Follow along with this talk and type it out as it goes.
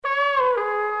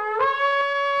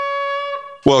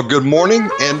Well, good morning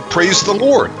and praise the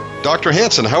Lord. Dr.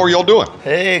 Hanson, how are y'all doing?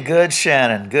 Hey, good,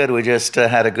 Shannon. Good. We just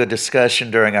had a good discussion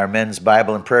during our men's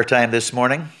Bible and prayer time this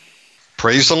morning.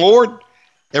 Praise the Lord.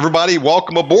 Everybody,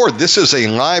 welcome aboard. This is a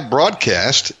live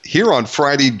broadcast here on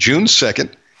Friday, June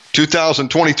 2nd,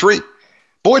 2023.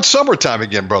 Boy, it's summertime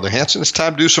again, Brother Hanson. It's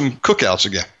time to do some cookouts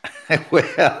again.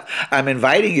 Well, I'm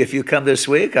inviting you. If you come this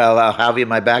week, I'll have you in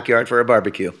my backyard for a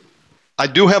barbecue. I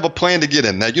do have a plan to get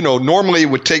in. Now, normally it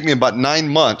would take me about 9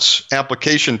 months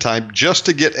application time just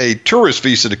to get a tourist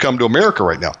visa to come to America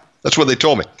right now. That's what they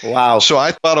told me. Wow. So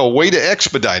I thought a way to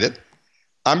expedite it,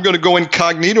 I'm going to go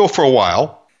incognito for a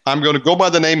while. I'm going to go by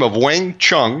the name of Wang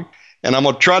Chung, and I'm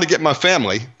going to try to get my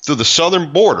family through the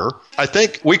southern border. I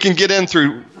think we can get in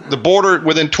through the border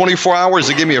within 24 hours.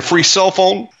 They give me a free cell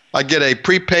phone. I get a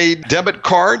prepaid debit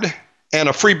card and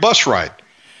a free bus ride.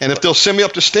 And if they'll send me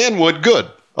up to Stanwood, good.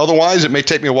 Otherwise, it may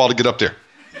take me a while to get up there.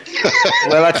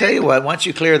 Well, I tell you what, once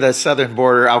you clear the southern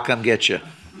border, I'll come get you.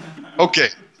 Okay,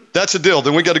 that's a deal.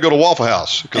 Then we got to go to Waffle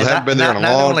House because I haven't been there in a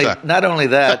long time. Not only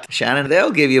that, Shannon,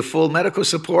 they'll give you full medical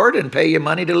support and pay you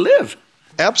money to live.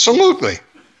 Absolutely.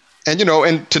 And,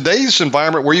 in today's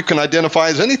environment where you can identify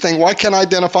as anything, why can't I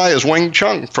identify as Wang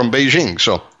Chung from Beijing?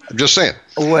 So I'm just saying.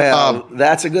 Well,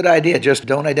 that's a good idea. Just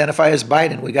don't identify as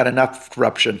Biden. We got enough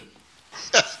corruption.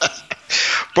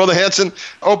 Brother Hanson,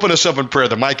 open us up in prayer.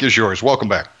 The mic is yours. Welcome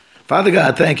back. Father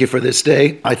God, thank you for this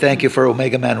day. I thank you for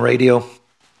Omega Man Radio.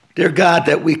 Dear God,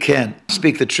 that we can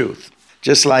speak the truth,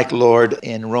 just like, Lord,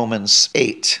 in Romans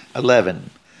 8:11.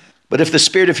 But if the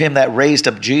spirit of him that raised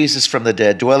up Jesus from the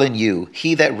dead dwell in you,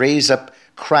 he that raised up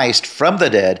Christ from the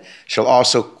dead shall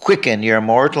also quicken your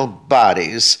mortal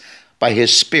bodies by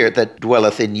his spirit that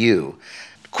dwelleth in you.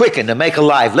 Quicken to make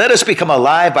alive. Let us become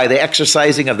alive by the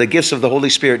exercising of the gifts of the Holy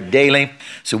Spirit daily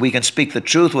so we can speak the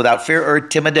truth without fear or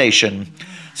intimidation,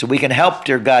 so we can help,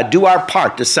 dear God, do our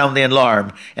part to sound the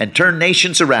alarm and turn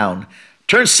nations around,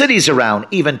 turn cities around,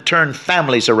 even turn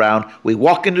families around. We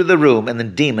walk into the room and the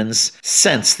demons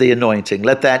sense the anointing.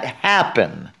 Let that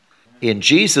happen. In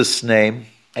Jesus' name,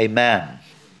 amen.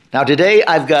 Now today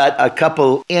I've got a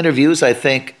couple interviews I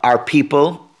think are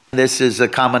people. This is a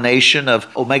combination of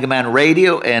Omega Man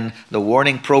Radio and the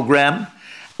Warning Program.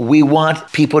 We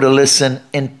want people to listen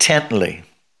intently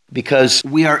because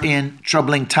we are in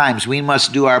troubling times. We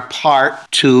must do our part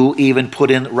to even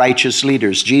put in righteous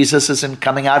leaders. Jesus isn't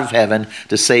coming out of heaven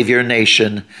to save your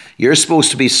nation. You're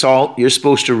supposed to be salt. You're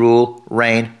supposed to rule,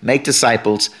 reign, make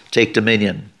disciples, take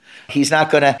dominion. He's not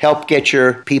going to help get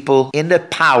your people into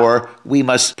power. We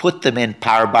must put them in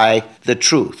power by the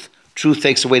truth. Truth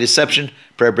takes away deception.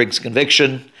 Prayer brings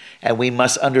conviction. And we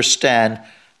must understand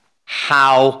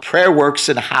how prayer works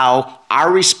and how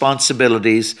our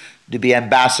responsibilities to be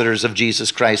ambassadors of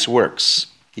Jesus Christ works.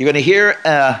 You're going to hear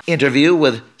an interview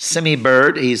with Simi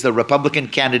Bird. He's the Republican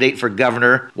candidate for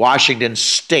governor, Washington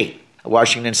State.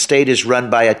 Washington State is run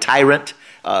by a tyrant,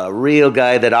 a real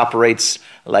guy that operates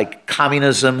like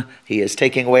communism. He is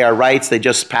taking away our rights. They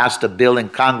just passed a bill in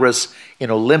Congress in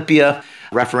Olympia,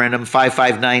 Referendum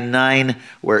 5599,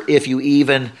 where if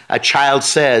a child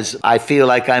says, I feel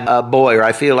like I'm a boy or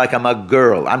I feel like I'm a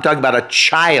girl, I'm talking about a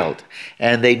child,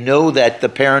 and they know that the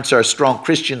parents are strong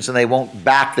Christians and they won't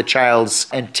back the child's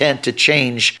intent to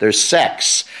change their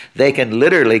sex. They can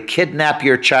literally kidnap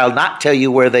your child, not tell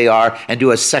you where they are, and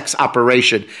do a sex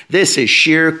operation. This is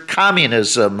sheer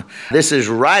communism. This is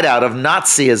right out of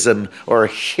Nazism or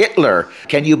Hitler.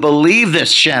 Can you believe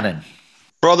this, Shannon?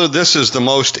 Brother, this is the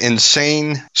most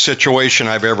insane situation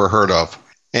I've ever heard of.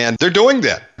 And they're doing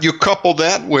that. You couple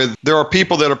that with there are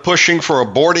people that are pushing for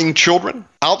aborting children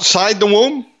outside the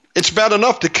womb. It's bad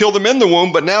enough to kill them in the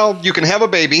womb, but now you can have a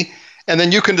baby, and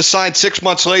then you can decide 6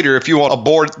 months later if you want to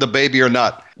abort the baby or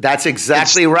not. That's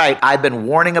exactly right. I've been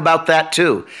warning about that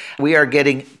too. We are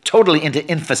getting totally into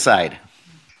infanticide.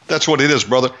 That's what it is,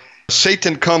 brother.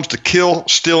 Satan comes to kill,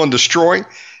 steal, and destroy,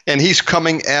 and he's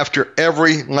coming after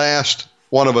every last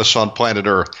one of us on planet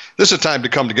Earth. This is a time to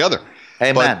come together.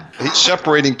 Amen. But he's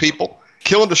separating people.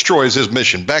 Kill and destroy is his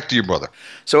mission. Back to you, brother.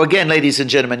 So again, ladies and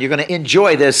gentlemen, you're going to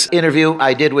enjoy this interview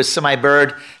I did with Simi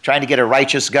Bird, trying to get a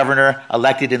righteous governor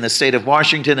elected in the state of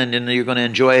Washington. And then you're going to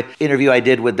enjoy an interview I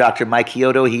did with Dr. Mike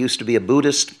Hyodo. He used to be a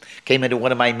Buddhist, came into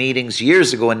one of my meetings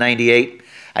years ago in 98.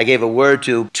 I gave a word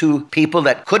to two people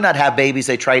that could not have babies.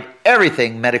 They tried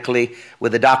everything medically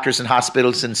with the doctors and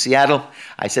hospitals in Seattle.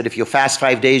 I said, if you fast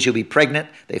 5 days, you'll be pregnant.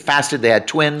 They fasted. They had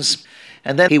twins.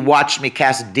 And then he watched me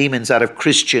cast demons out of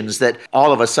Christians that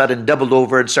all of a sudden doubled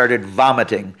over and started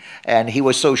vomiting. And he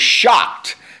was so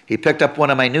shocked. He picked up one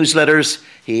of my newsletters.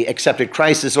 He accepted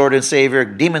Christ as Lord and Savior.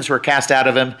 Demons were cast out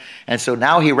of him. And so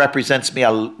now he represents me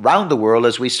around the world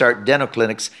as we start dental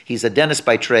clinics. He's a dentist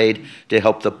by trade to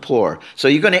help the poor. So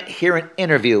you're going to hear an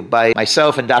interview by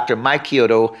myself and Dr. Mike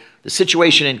Hyodo, the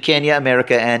situation in Kenya,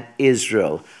 America, and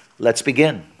Israel. Let's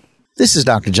begin. This is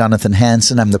Dr. Jonathan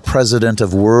Hansen. I'm the president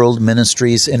of World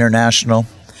Ministries International.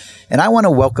 And I want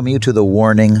to welcome you to the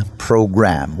Warning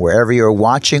Program. Wherever you're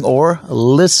watching or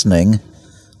listening,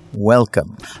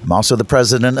 welcome. I'm also the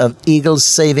president of Eagles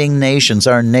Saving Nations.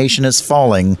 Our nation is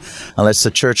falling unless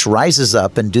the church rises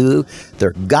up and do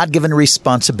their God-given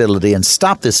responsibility and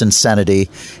stop this insanity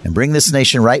and bring this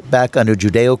nation right back under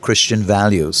Judeo-Christian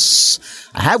values.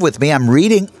 I have with me, I'm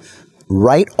reading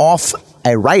right off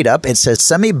a write-up. It says,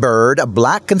 Semi Bird, a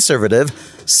black conservative,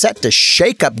 set to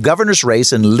shake up governor's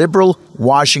race in liberal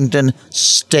Washington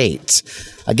state.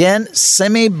 Again,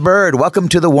 Semi Bird, welcome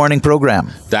to the Warning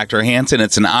Program. Dr. Hansen,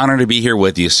 it's an honor to be here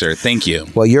with you, sir. Thank you.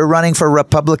 Well, you're running for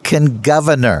Republican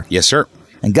governor. Yes, sir.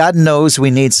 And God knows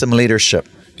we need some leadership.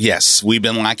 Yes, we've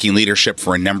been lacking leadership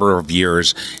for a number of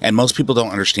years, and most people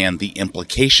don't understand the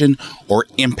implication or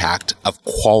impact of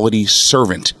quality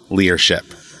servant leadership.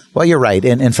 Well, you're right.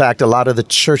 And in fact, a lot of the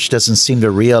church doesn't seem to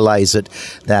realize it,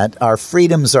 that our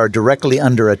freedoms are directly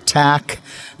under attack.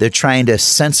 They're trying to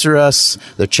censor us.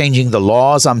 They're changing the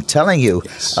laws. I'm telling you,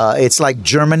 yes. It's like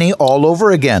Germany all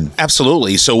over again.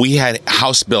 Absolutely. So we had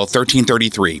House Bill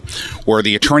 1333, where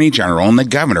the Attorney General and the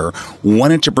governor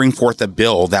wanted to bring forth a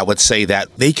bill that would say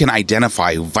that they can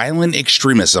identify violent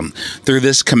extremism through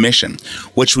this commission,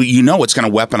 which it's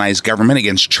going to weaponize government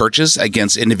against churches,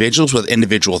 against individuals with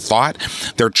individual thought.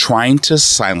 They're trying to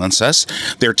silence us.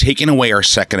 They're taking away our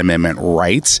Second Amendment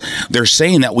rights. They're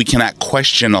saying that we cannot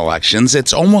question elections.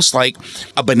 It's almost like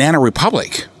a banana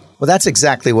republic. Well, that's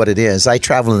exactly what it is. I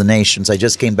travel the nations. I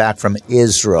just came back from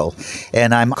Israel,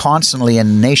 and I'm constantly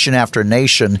in nation after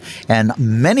nation, and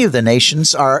many of the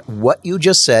nations are what you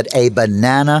just said, a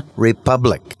banana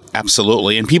republic.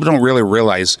 Absolutely. And people don't really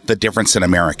realize the difference in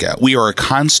America. We are a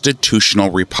constitutional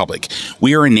republic.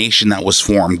 We are a nation that was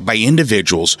formed by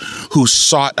individuals who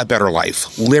sought a better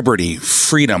life, liberty,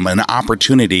 freedom, and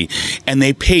opportunity. And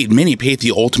many paid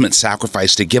the ultimate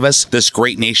sacrifice to give us this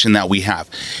great nation that we have.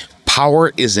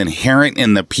 Power is inherent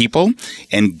in the people,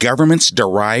 and governments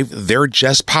derive their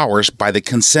just powers by the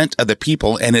consent of the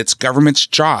people, and it's government's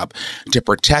job to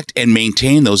protect and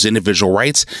maintain those individual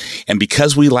rights. And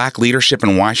because we lack leadership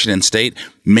in Washington state,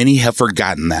 many have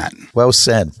forgotten that. Well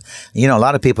said. A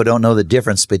lot of people don't know the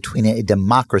difference between a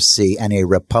democracy and a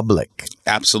republic.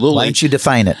 Absolutely. Why don't you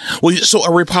define it? Well, so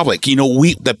a republic,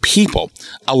 we, the people,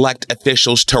 elect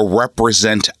officials to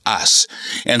represent us.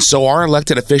 And so our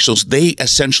elected officials, they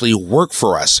essentially work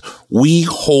for us. We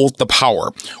hold the power.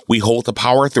 We hold the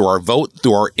power through our vote,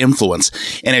 through our influence.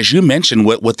 And as you mentioned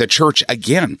with the church,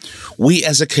 again, we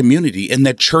as a community, and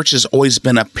the church has always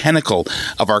been a pinnacle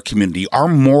of our community. Our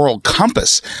moral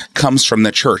compass comes from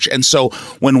the church. And so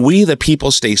when we, the people,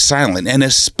 stay silent, and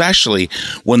especially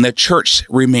when the church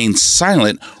remains silent,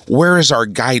 where is our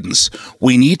guidance?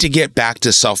 We need to get back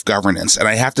to self-governance. And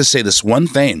I have to say this one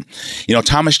thing.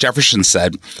 Thomas Jefferson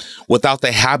said, without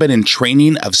the habit and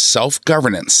training of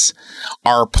self-governance,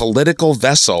 our political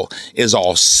vessel is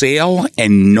all sail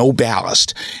and no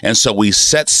ballast. And so we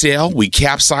set sail, we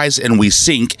capsize, and we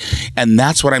sink. And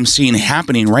that's what I'm seeing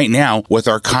happening right now with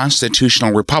our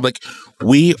constitutional republic.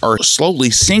 We are slowly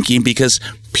sinking because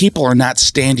people are not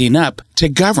standing up to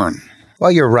govern.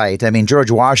 Well, you're right.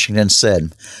 George Washington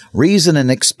said, reason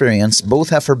and experience both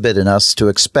have forbidden us to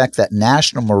expect that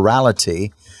national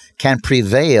morality can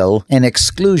prevail in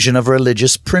exclusion of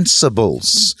religious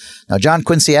principles. Now, John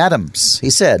Quincy Adams,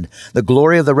 he said, the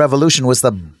glory of the revolution was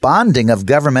the bonding of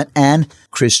government and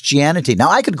Christianity. Now,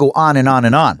 I could go on and on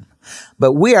and on.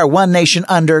 But we are one nation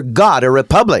under God, a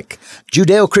republic.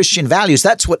 Judeo-Christian values,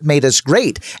 that's what made us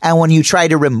great. And when you try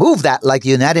to remove that, like the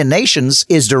United Nations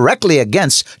is directly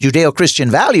against Judeo-Christian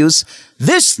values,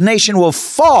 this nation will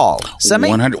fall.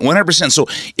 100%. So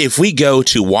if we go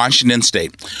to Washington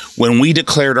state, when we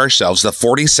declared ourselves the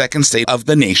 42nd state of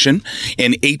the nation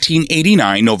in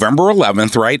 1889, November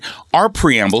 11th, right? Our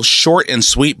preamble, short and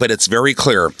sweet, but it's very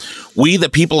clear. We, the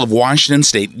people of Washington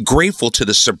state, grateful to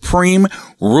the supreme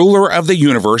ruler of the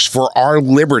universe for our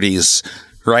liberties,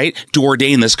 right, to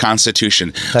ordain this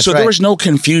Constitution. That's so right. There was no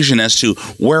confusion as to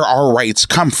where our rights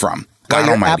come from. God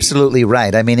You're Almighty. Absolutely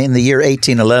right. In the year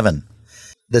 1811,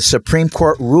 the Supreme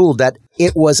Court ruled that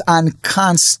it was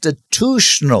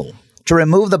unconstitutional to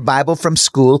remove the Bible from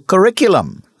school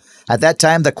curriculum. At that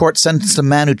time, the court sentenced a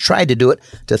man who tried to do it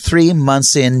to 3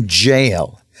 months in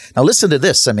jail. Now listen to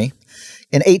this, Simi.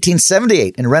 In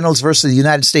 1878, in Reynolds versus the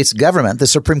United States government, the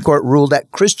Supreme Court ruled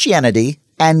that Christianity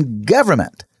and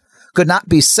government could not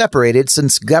be separated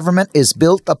since government is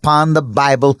built upon the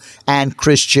Bible and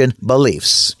Christian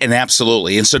beliefs. And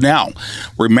absolutely. And so now,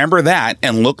 remember that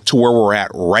and look to where we're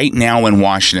at right now in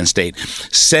Washington State.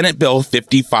 Senate Bill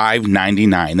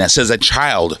 5599 that says a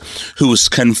child who's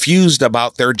confused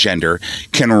about their gender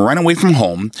can run away from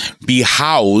home, be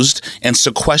housed and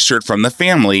sequestered from the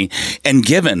family, and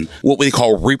given what we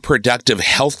call reproductive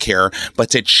health care, but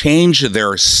to change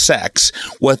their sex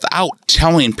without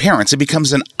telling parents. It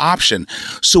becomes an option.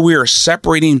 So we are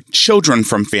separating children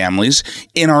from families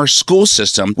in our school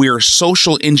system. We are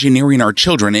social engineering our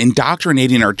children,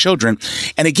 indoctrinating our children.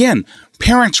 And again,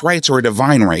 parents' rights are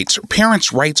divine rights.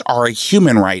 Parents' rights are a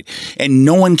human right, and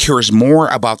no one cares more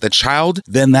about the child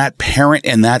than that parent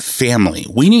and that family.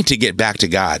 We need to get back to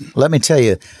God. Let me tell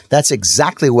you, that's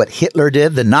exactly what Hitler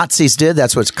did, the Nazis did.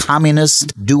 That's what communists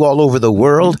do all over the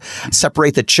world.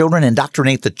 Separate the children,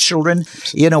 indoctrinate the children.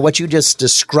 You know, what you just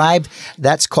described,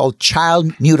 that's called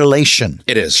child mutilation.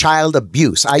 It is. Child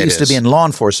abuse. I used to be in law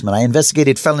enforcement. I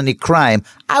investigated felony crime.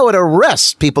 I would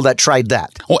arrest people that tried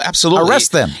that. Oh, absolutely.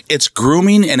 Arrest them. It's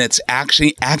grooming, and it's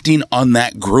actually acting on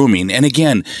that grooming. And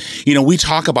again, you know, we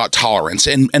talk about tolerance,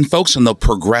 and folks in the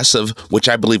progressive, which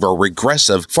I believe are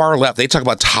regressive, far left, they talk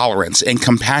about tolerance and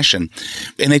compassion,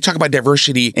 and they talk about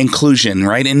diversity, inclusion,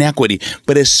 right, and equity.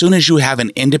 But as soon as you have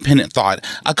an independent thought,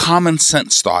 a common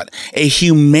sense thought, a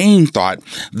humane thought,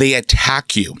 they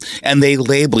attack you and they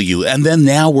label you. And then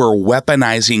now we're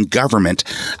weaponizing government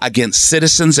against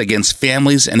citizens, against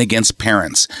families, and against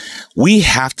parents. We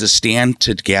have to stand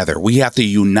together. We have to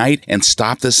unite and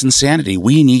stop this insanity.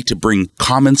 We need to bring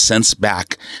common sense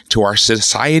back to our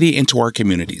society and to our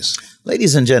communities.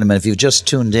 Ladies and gentlemen, if you've just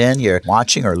tuned in, you're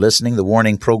watching or listening to the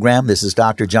Warning Program. This is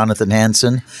Dr. Jonathan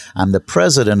Hansen. I'm the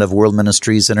president of World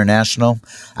Ministries International.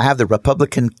 I have the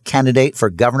Republican candidate for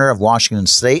governor of Washington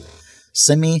State,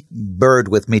 Simi Bird,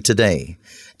 with me today.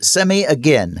 Simi,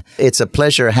 again, it's a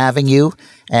pleasure having you.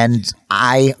 And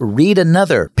I read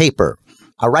another paper,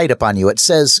 a write-up on you. It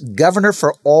says, Governor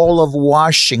for all of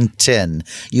Washington.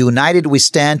 United we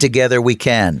stand, together we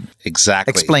can. Exactly.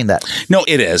 Explain that. No,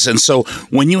 it is. And so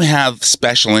when you have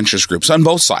special interest groups on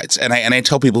both sides, and I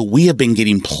tell people we have been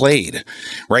getting played,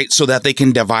 right, so that they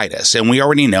can divide us. And we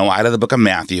already know out of the book of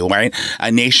Matthew, right,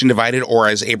 a nation divided, or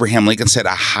as Abraham Lincoln said, a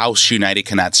house united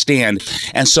cannot stand.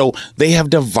 And so they have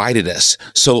divided us.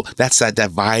 So that's that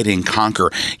divide and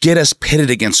conquer. Get us pitted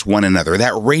against one another.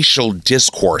 That racial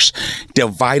discourse.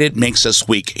 Divided makes us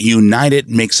weak. United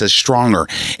makes us stronger.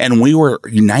 And we were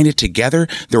united together.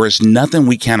 There is nothing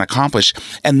we can't accomplish.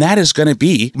 And that is going to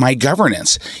be my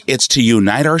governance. It's to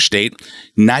unite our state,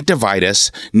 not divide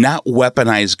us, not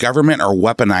weaponize government or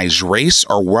weaponize race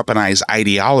or weaponize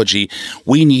ideology.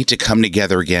 We need to come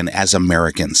together again as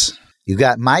Americans. You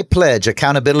got my pledge: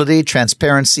 accountability,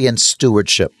 transparency, and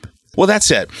stewardship. Well,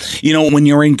 that's it. You know, when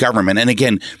you're in government, and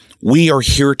again, we are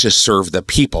here to serve the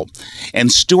people.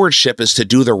 And stewardship is to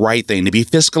do the right thing, to be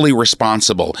fiscally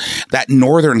responsible. That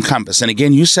northern compass, and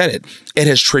again, you said it, it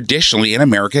has traditionally in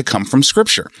America come from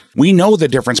Scripture. We know the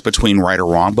difference between right or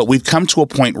wrong, but we've come to a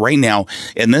point right now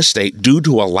in this state, due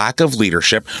to a lack of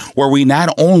leadership, where we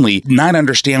not only not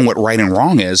understand what right and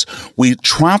wrong is, we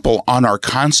trample on our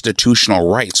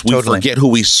constitutional rights. We forget who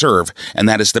we serve, and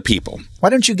that is the people.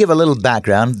 Why don't you give a little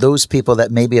background? Those people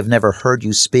that maybe have never heard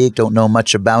you speak, don't know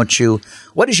much about you.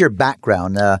 What is your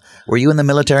background? Were you in the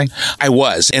military? I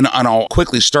was. And I'll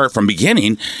quickly start from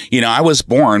beginning. You know, I was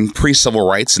born pre-civil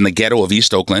rights in the ghetto of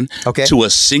East Oakland to a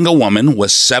single woman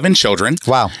with 7 children.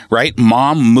 Wow. Right?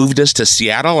 Mom moved us to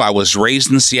Seattle. I was raised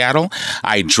in Seattle.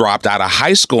 I dropped out of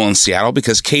high school in Seattle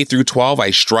because K through 12,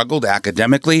 I struggled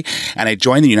academically. And I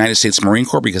joined the United States Marine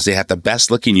Corps because they had the best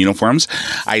looking uniforms.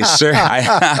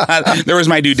 There was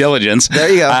my due diligence. There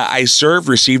you go. I served,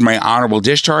 received my honorable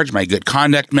discharge, my good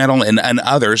conduct medal, and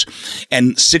others.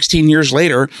 And 16 years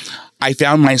later, I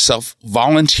found myself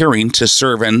volunteering to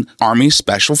serve in Army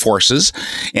Special Forces.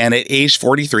 And at age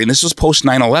 43, and this was post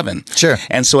 9/11. Sure.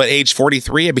 And so at age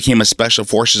 43, I became a Special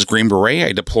Forces Green Beret.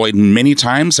 I deployed many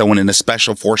times. I went into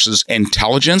Special Forces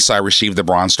Intelligence. I received the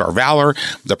Bronze Star Valor,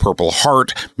 the Purple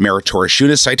Heart, meritorious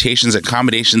unit citations,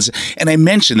 accommodations. And I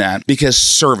mention that because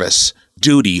service,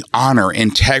 duty, honor,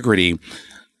 integrity,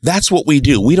 that's what we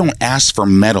do. We don't ask for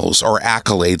medals or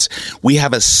accolades. We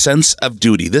have a sense of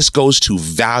duty. This goes to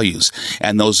values,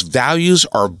 and those values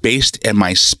are based in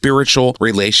my spiritual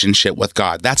relationship with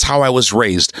God. That's how I was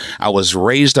raised. I was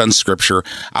raised on Scripture.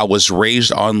 I was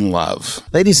raised on love.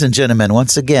 Ladies and gentlemen,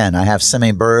 once again, I have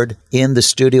Simi Bird in the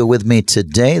studio with me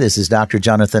today. This is Dr.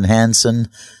 Jonathan Hansen,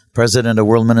 president of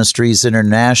World Ministries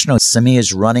International. Simi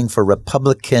is running for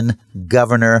Republican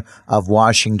governor of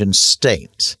Washington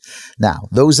State. Now,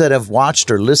 those that have watched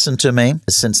or listened to me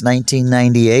since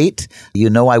 1998, you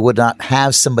know I would not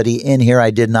have somebody in here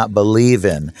I did not believe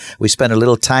in. We spent a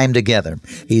little time together.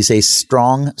 He's a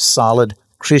strong, solid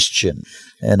Christian,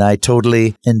 and I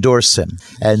totally endorse him.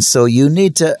 And so you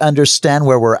need to understand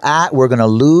where we're at. We're going to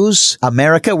lose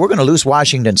America. We're going to lose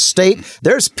Washington State.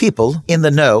 There's people in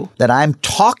the know that I'm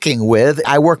talking with.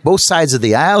 I work both sides of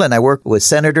the aisle, and I work with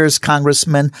senators,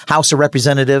 congressmen, House of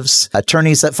Representatives,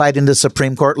 attorneys that fight in the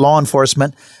Supreme Court, law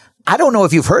enforcement. I don't know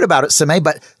if you've heard about it, Sime,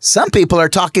 but some people are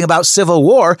talking about civil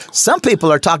war. Some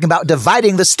people are talking about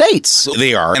dividing the states.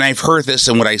 They are. And I've heard this,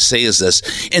 and what I say is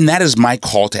this, and that is my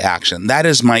call to action. That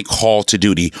is my call to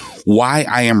duty. Why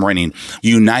I am running.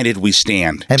 United we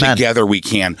stand. Amen. Together we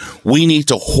can. We need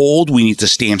to hold. We need to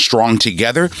stand strong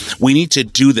together. We need to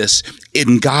do this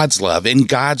in God's love, in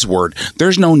God's word.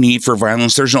 There's no need for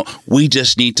violence. We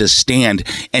just need to stand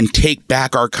and take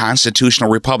back our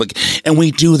constitutional republic. And we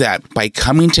do that by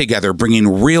coming together, bringing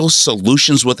real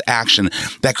solutions with action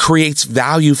that creates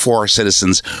value for our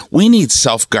citizens. We need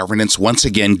self-governance. Once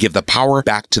again, give the power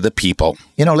back to the people.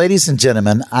 You know, ladies and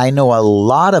gentlemen, I know a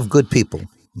lot of good people,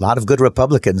 a lot of good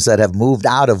Republicans that have moved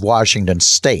out of Washington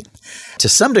State. To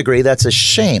some degree, that's a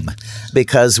shame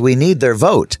because we need their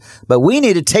vote. But we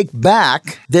need to take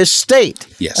back this state.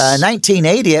 Yes.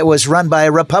 1980, it was run by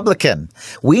a Republican.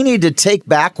 We need to take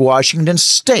back Washington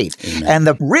State. Amen. And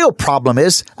the real problem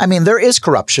is, there is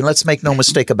corruption. Let's make no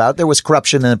mistake about it. There was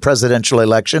corruption in the presidential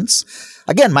elections.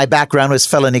 Again, my background was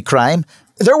felony crime.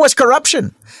 There was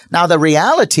corruption. Now, the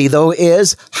reality, though,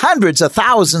 is hundreds of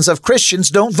thousands of Christians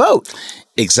don't vote.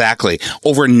 Exactly.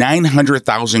 Over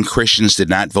 900,000 Christians did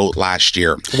not vote last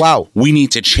year. Wow. We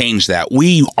need to change that.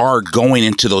 We are going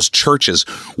into those churches.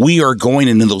 We are going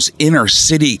into those inner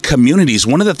city communities.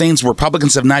 One of the things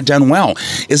Republicans have not done well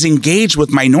is engage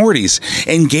with minorities,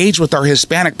 engage with our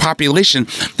Hispanic population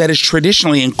that is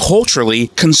traditionally and culturally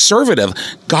conservative.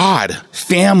 God,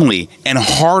 family, and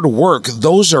hard work,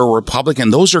 those are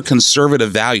Republican, those are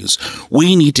conservative values.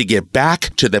 We need to get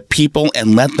back to the people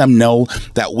and let them know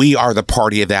that we are the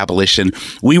party of abolition.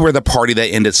 We were the party that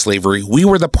ended slavery. We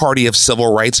were the party of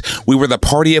civil rights. We were the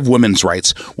party of women's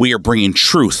rights. We are bringing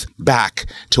truth back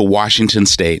to Washington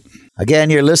State. Again,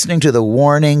 you're listening to the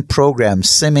Warning Program.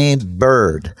 Simi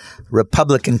Bird,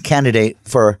 Republican candidate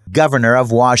for governor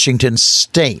of Washington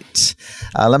State.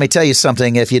 Let me tell you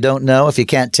something. If you don't know, if you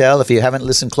can't tell, if you haven't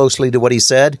listened closely to what he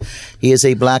said, he is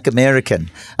a Black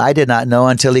American. I did not know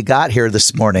until he got here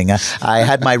this morning. I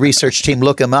had my research team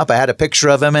look him up. I had a picture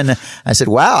of him, and I said,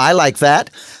 wow, I like that.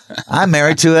 I'm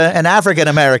married to an African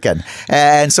American,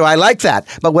 and so I like that.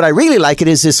 But what I really like it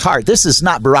is his heart. This is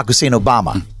not Barack Hussein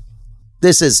Obama.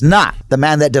 This is not the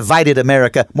man that divided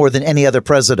America more than any other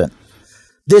president.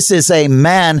 This is a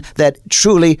man that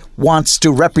truly wants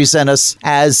to represent us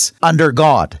as under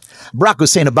God. Barack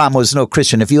Hussein Obama was no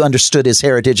Christian, if you understood his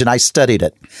heritage, and I studied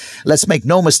it. Let's make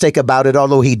no mistake about it,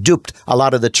 although he duped a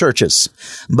lot of the churches.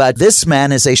 But this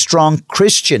man is a strong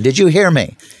Christian. Did you hear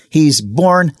me? He's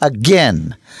born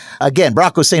again. Again,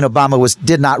 Barack Hussein Obama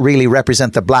did not really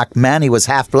represent the black man. He was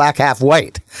half black, half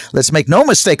white. Let's make no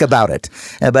mistake about it.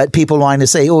 But people wanting to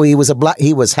say, oh, he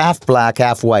was half black,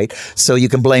 half white. So you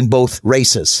can blame both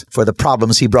races for the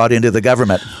problems he brought into the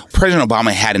government. President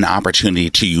Obama had an opportunity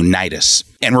to unite us.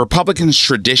 And Republicans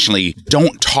traditionally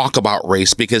don't talk about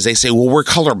race because they say, well, we're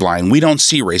colorblind. We don't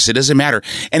see race. It doesn't matter.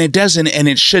 And it doesn't, and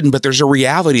it shouldn't, but there's a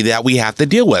reality that we have to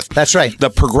deal with. That's right.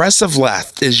 The progressive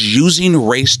left is using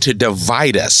race to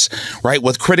divide us, right?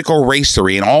 With critical race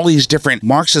theory and all these different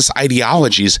Marxist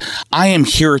ideologies. I am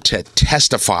here to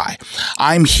testify.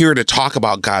 I'm here to talk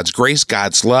about God's grace,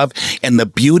 God's love, and the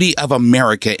beauty of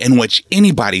America in which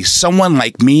anybody, someone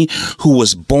like me who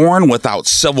was born without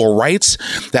civil rights,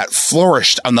 that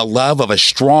flourished on the love of a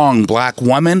strong black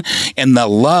woman and the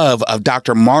love of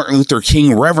Dr. Martin Luther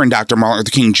King, Reverend Dr. Martin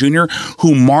Luther King Jr.,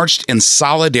 who marched in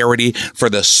solidarity for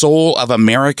the soul of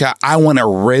America. I want to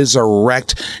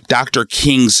resurrect Dr.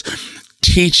 King's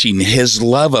teaching, his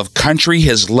love of country,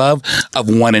 his love of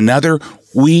one another.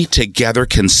 We together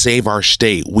can save our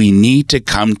state. We need to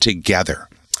come together.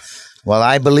 Well,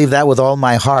 I believe that with all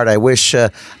my heart. I wish,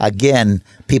 again,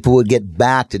 people would get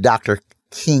back to Dr.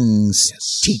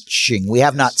 King's teaching. We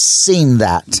have not seen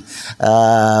that.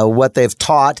 What they've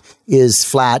taught is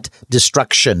flat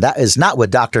destruction. That is not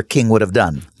what Dr. King would have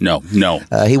done. No.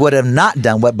 He would have not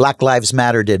done what Black Lives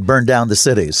Matter did, burn down the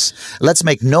cities. Let's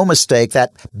make no mistake,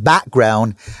 that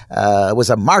background was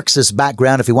a Marxist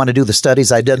background. If you want to do the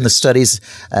studies, I've done the studies,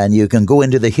 and you can go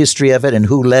into the history of it and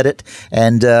who led it.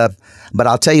 And but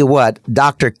I'll tell you what,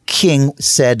 Dr. King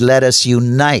said, let us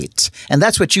unite. And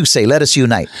that's what you say, let us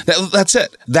unite. That's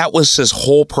it. That was his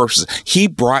whole purpose. He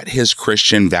brought his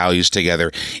Christian values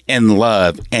together in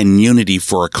love and unity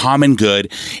for a common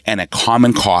good and a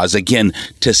common cause, again,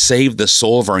 to save the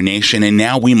soul of our nation. And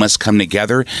now we must come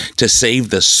together to save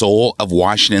the soul of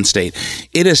Washington State.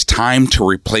 It is time to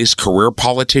replace career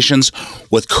politicians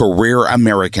with career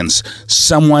Americans,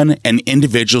 someone and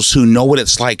individuals who know what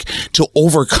it's like to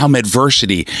overcome adversity,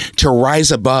 to rise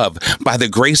above. By the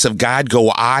grace of God go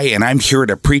I, and I'm here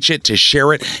to preach it, to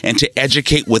share it, and to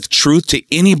educate with truth to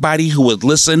anybody who would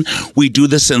listen. We do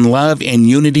this in love and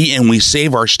unity, and we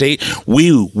save our state.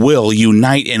 We will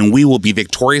unite, and we will be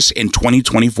victorious in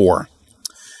 2024.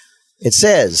 It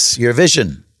says, your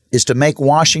vision is to make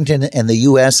Washington and the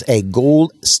U.S. a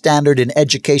gold standard in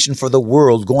education for the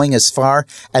world, going as far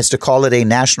as to call it a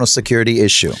national security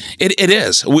issue. It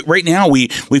is. Right now,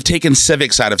 we've taken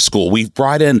civics out of school. We've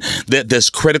brought in this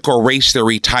critical race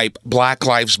theory type Black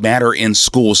Lives Matter in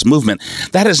schools movement.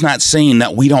 That is not saying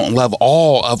that we don't love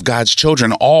all of God's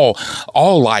children. All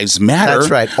lives matter.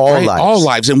 That's right. All lives. All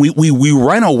lives. And we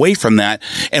run away from that,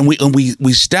 and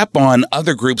we step on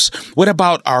other groups. What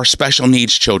about our special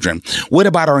needs children? What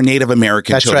about our Native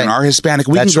American children, our Hispanic?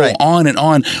 We can go on and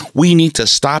on. We need to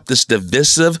stop this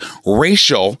divisive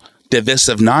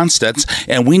nonsense,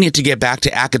 and we need to get back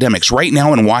to academics. Right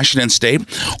now in Washington State,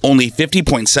 only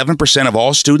 50.7% of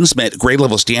all students met grade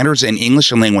level standards in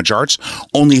English and language arts.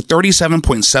 Only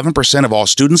 37.7% of all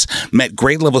students met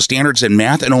grade level standards in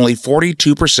math, and only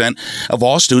 42% of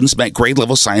all students met grade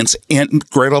level science and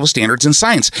grade level standards in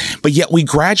science. But yet we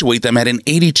graduate them at an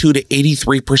 82 to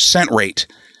 83% rate.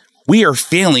 We are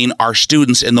failing our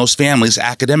students and those families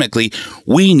academically.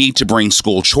 We need to bring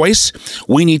school choice.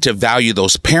 We need to value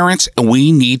those parents, and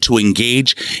we need to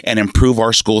engage and improve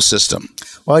our school system.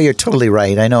 Well, you're totally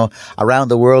right. I know around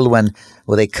the world when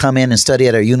they come in and study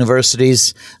at our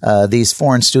universities, these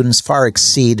foreign students far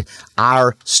exceed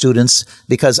our students,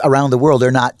 because around the world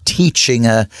they're not teaching,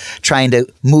 trying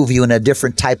to move you in a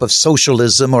different type of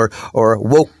socialism or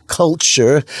woke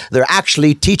culture. They're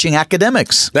actually teaching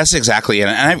academics. That's exactly it.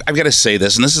 And I've got to say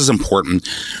this, and this is important.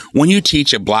 When you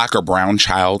teach a black or brown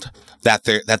child that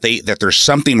there's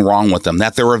something wrong with them,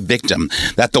 that they're a victim,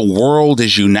 that the world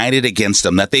is united against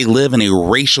them, that they live in a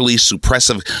racially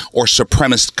suppressive or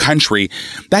supremacist country,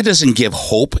 that doesn't give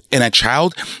hope in a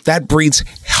child. That breeds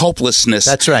helplessness.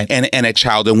 That's right. in a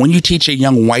child. And when you teach a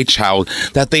young white child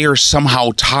that they are somehow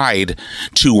tied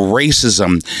to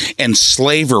racism and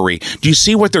slavery, do you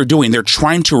see what they're doing? They're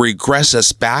trying to regress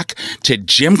us back to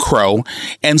Jim Crow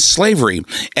and slavery.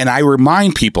 And I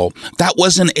remind people, that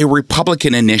wasn't a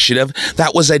Republican initiative.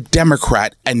 That was a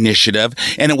Democrat initiative,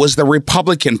 and it was the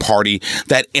Republican Party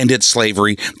that ended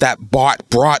slavery, that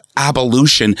brought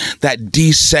abolition, that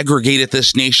desegregated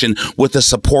this nation with the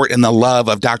support and the love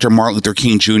of Dr. Martin Luther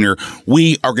King Jr.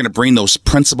 We are going to bring those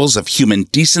principles of human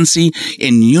decency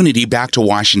and unity back to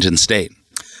Washington State.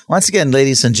 Once again,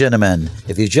 ladies and gentlemen,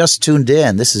 if you just tuned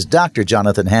in, this is Dr.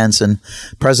 Jonathan Hansen,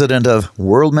 president of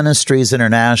World Ministries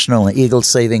International and Eagle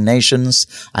Saving Nations.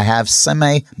 I have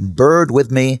Semi Bird with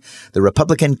me, the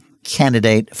Republican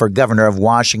candidate for governor of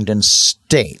Washington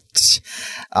State.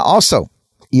 Also,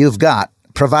 you've got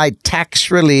provide tax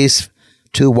relief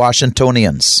to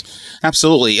Washingtonians.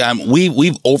 Absolutely.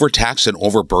 We've overtaxed and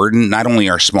overburdened not only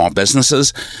our small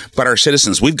businesses, but our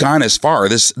citizens. We've gone as far,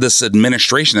 this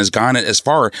administration has gone as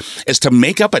far as to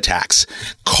make up a tax.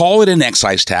 Call it an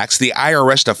excise tax. The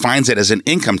IRS defines it as an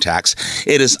income tax.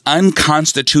 It is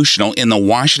unconstitutional in the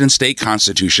Washington State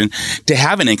Constitution to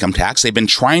have an income tax. They've been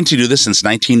trying to do this since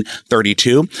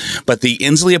 1932, but the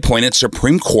Inslee appointed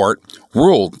Supreme Court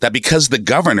ruled that because the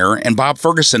governor and Bob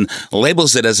Ferguson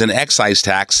labels it as an excise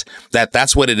tax,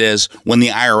 that's what it is when the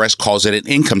IRS calls it an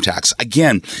income tax.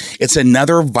 Again, it's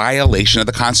another violation of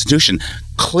the Constitution.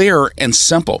 Clear and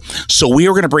simple. So we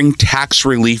are going to bring tax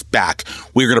relief back.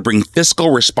 We're going to bring fiscal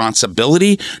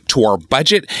responsibility to our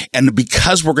budget. And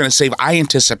because we're going to save, I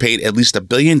anticipate at least $1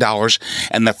 billion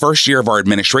in the first year of our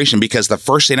administration, because the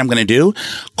first thing I'm going to do,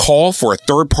 call for a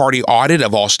third-party audit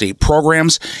of all state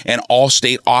programs and all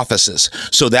state offices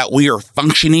so that we are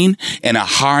functioning in a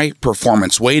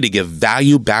high-performance way to give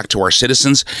value back to our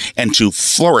citizens and to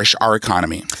flourish our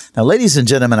economy. Now, ladies and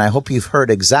gentlemen, I hope you've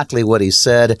heard exactly what he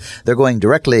said. They're going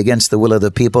directly against the will of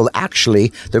the people.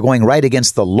 Actually, they're going right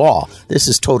against the law. This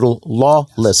is total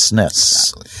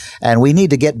lawlessness. Exactly. And we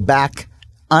need to get back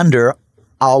under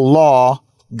a law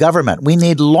government. We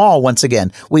need law once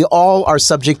again. We all are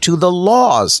subject to the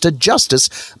laws, to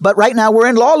justice. But right now we're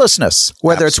in lawlessness,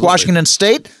 whether it's Washington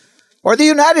State or the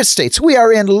United States. We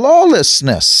are in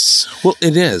lawlessness. Well,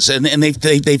 it is. And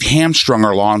they've hamstrung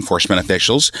our law enforcement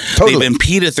officials. Totally. They've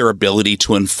impeded their ability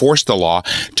to enforce the law,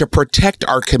 to protect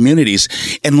our communities.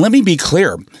 And let me be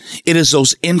clear. It is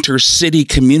those intercity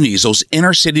communities, those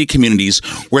inner city communities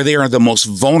where they are the most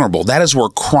vulnerable. That is where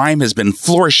crime has been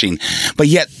flourishing. But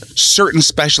yet certain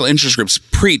special interest groups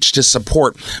preach to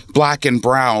support black and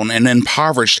brown and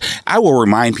impoverished. I will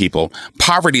remind people,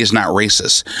 poverty is not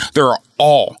racist. There are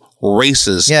all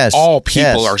races, all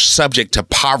people are subject to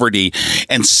poverty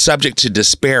and subject to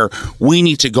despair. We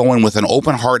need to go in with an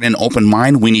open heart and an open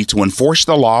mind. We need to enforce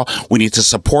the law. We need to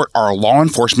support our law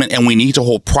enforcement, and we need to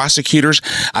hold prosecutors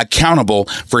accountable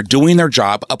for doing their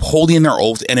job, upholding their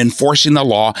oath, and enforcing the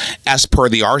law as per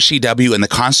the RCW and the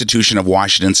Constitution of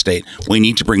Washington State. We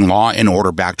need to bring law and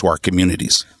order back to our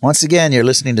communities. Once again, you're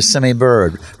listening to Simi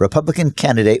Bird, Republican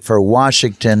candidate for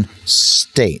Washington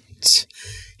State.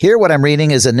 Here, what I'm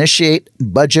reading is initiate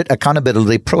budget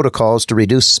accountability protocols to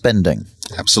reduce spending.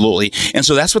 Absolutely. And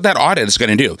so that's what that audit is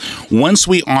going to do. Once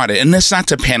we audit, and it's not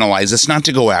to penalize, it's not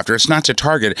to go after, it's not to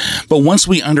target, but once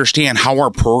we understand how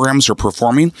our programs are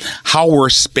performing, how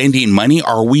we're spending money,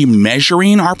 are we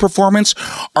measuring our performance?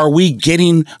 Are we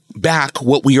getting back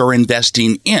what we are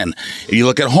investing in? If you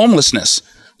look at homelessness,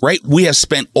 right? We have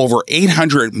spent over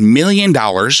 $800 million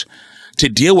to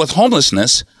deal with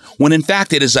homelessness, when in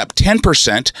fact it is up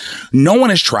 10%. No one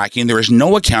is tracking. There is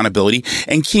no accountability.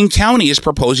 And King County is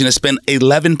proposing to spend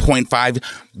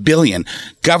 $11.5 billion.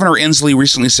 Governor Inslee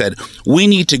recently said, we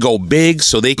need to go big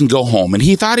so they can go home. And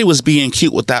he thought he was being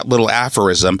cute with that little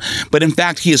aphorism. But in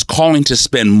fact, he is calling to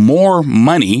spend more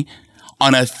money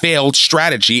on a failed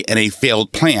strategy and a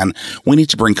failed plan. We need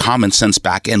to bring common sense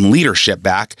back and leadership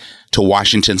back to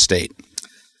Washington State.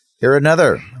 Here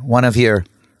another one of your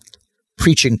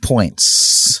preaching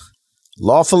points.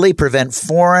 Lawfully prevent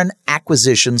foreign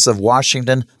acquisitions of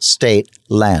Washington State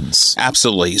lands.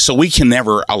 Absolutely. So we can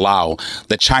never allow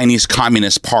the Chinese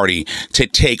Communist Party to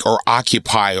take or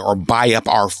occupy or buy up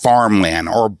our farmland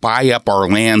or buy up our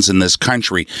lands in this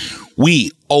country.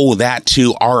 We owe that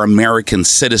to our American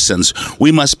citizens.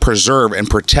 We must preserve and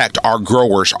protect our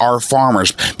growers, our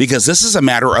farmers, because this is a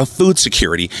matter of food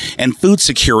security, and food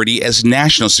security as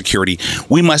national security.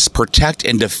 We must protect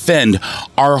and defend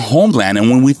our homeland. And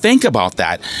when we think about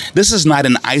that, this is not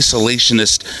an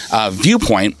isolationist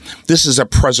viewpoint. This is a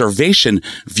preservation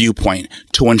viewpoint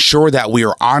to ensure that we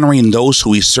are honoring those who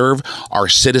we serve, our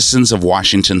citizens of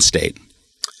Washington State.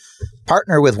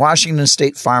 Partner with Washington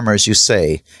State farmers, you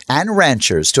say, and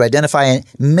ranchers to identify and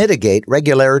mitigate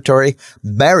regulatory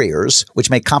barriers which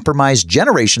may compromise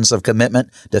generations of commitment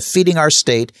to feeding our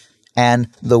state and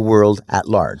the world at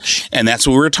large. And that's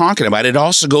what we were talking about. It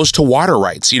also goes to water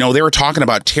rights. You know, they were talking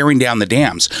about tearing down the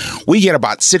dams. We get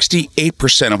about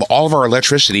 68% of all of our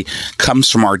electricity comes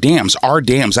from our dams. Our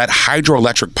dams, that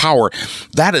hydroelectric power,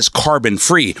 that is carbon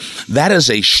free. That is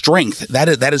a strength.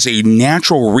 That is a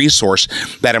natural resource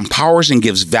that empowers and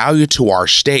gives value to our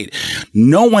state.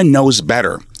 No one knows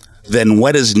better than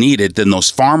what is needed, than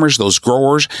those farmers, those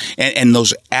growers, and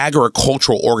those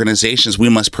agricultural organizations. We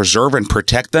must preserve and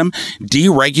protect them,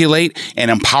 deregulate, and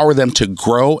empower them to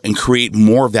grow and create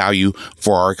more value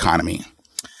for our economy.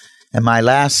 And my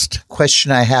last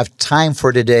question I have time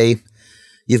for today,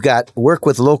 you've got work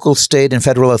with local, state, and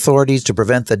federal authorities to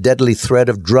prevent the deadly threat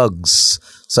of drugs,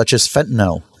 such as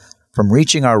fentanyl, from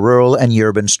reaching our rural and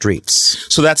urban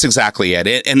streets. So that's exactly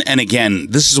it. And again,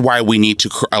 this is why we need to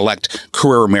elect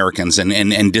career Americans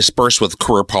and disperse with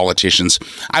career politicians.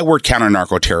 I work counter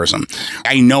narco-terrorism.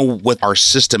 I know what our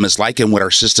system is like and what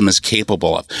our system is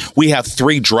capable of. We have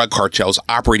 3 drug cartels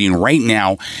operating right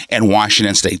now in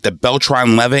Washington State. The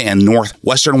Beltran-Leyva in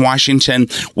northwestern Washington.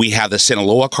 We have the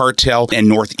Sinaloa cartel in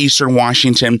northeastern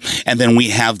Washington. And then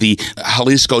we have the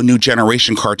Jalisco New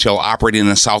Generation cartel operating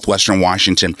in southwestern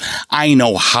Washington. I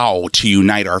know how to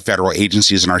unite our federal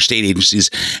agencies and our state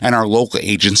agencies and our local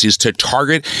agencies to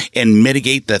target and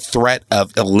mitigate the threat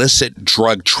of illicit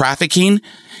drug trafficking.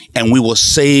 And we will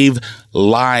save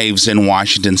lives in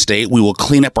Washington State. We will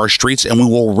clean up our streets, and we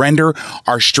will render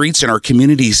our streets and our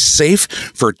communities safe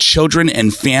for children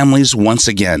and families once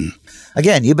again.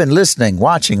 Again, you've been listening,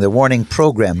 watching the Warning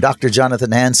Program. Dr.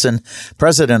 Jonathan Hansen,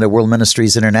 President of World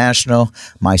Ministries International.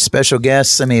 My special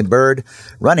guest, Simi Bird,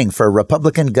 running for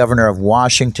Republican Governor of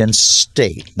Washington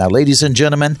State. Now, ladies and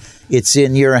gentlemen, it's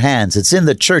in your hands. It's in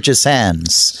the church's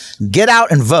hands. Get out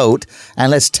and vote,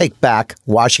 and let's take back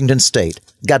Washington State.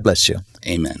 God bless you.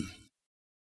 Amen.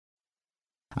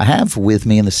 I have with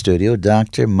me in the studio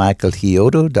Dr. Michael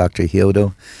Hyodo. Dr.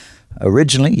 Hyodo,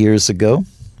 originally, years ago,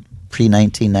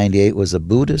 pre-1998, was a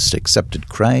Buddhist, accepted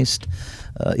Christ.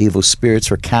 Evil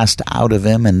spirits were cast out of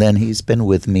him, and then he's been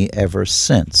with me ever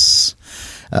since.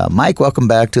 Mike, welcome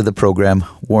back to the program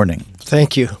Warning.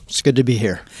 Thank you. It's good to be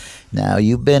here. Now,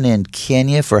 you've been in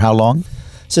Kenya for how long?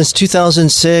 Since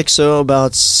 2006, so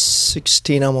about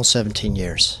 16, almost 17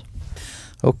 years.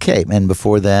 Okay, and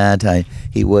before that,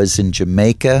 he was in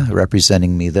Jamaica,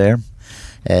 representing me there.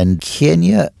 And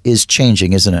Kenya is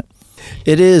changing, isn't it?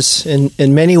 It is,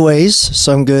 in many ways,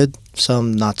 some good,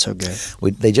 some not so good.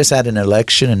 They just had an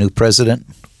election, a new president.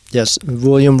 Yes,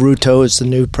 William Ruto is the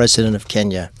new president of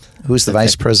Kenya. Who's the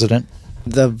vice president?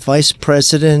 The vice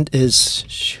president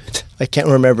is, I can't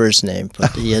remember his name,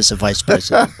 but he is a vice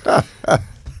president.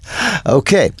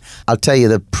 Okay, I'll tell you,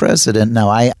 the president, now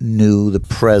I knew the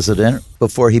president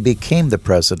before he became the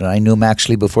president. I knew him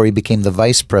actually before he became the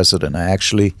vice president. I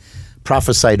actually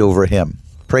prophesied over him,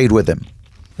 prayed with him.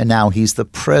 And now he's the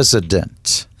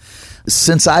president.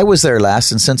 Since I was there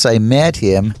last and since I met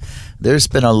him, there's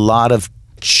been a lot of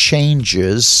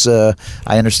changes. I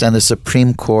understand the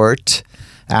Supreme Court,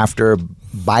 after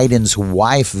Biden's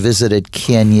wife visited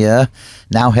Kenya,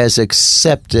 now has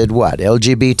accepted what,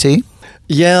 LGBT?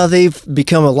 Yeah, they've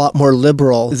become a lot more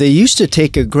liberal. They used to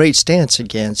take a great stance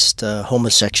against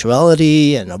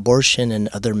homosexuality and abortion and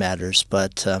other matters,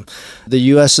 but the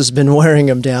U.S. has been wearing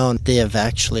them down. They have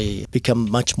actually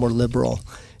become much more liberal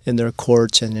in their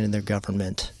courts and in their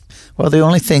government. Well, the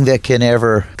only thing that can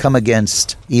ever come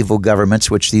against evil governments,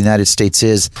 which the United States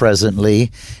is presently,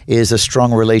 is a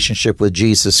strong relationship with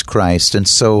Jesus Christ. And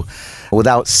so,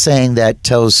 without saying that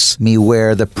tells me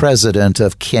where the president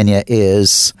of Kenya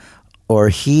is, or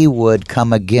he would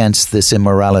come against this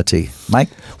immorality. Mike?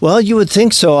 Well, you would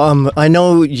think so. I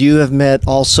know you have met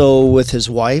also with his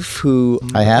wife, who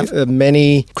I have.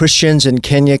 Many Christians in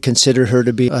Kenya consider her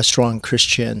to be a strong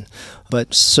Christian.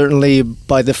 But certainly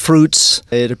by the fruits,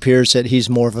 it appears that he's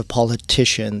more of a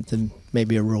politician than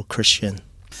maybe a real Christian.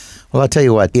 Well, I'll tell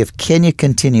you what, if Kenya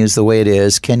continues the way it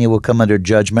is, Kenya will come under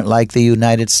judgment like the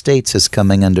United States is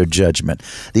coming under judgment.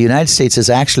 The United States is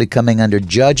actually coming under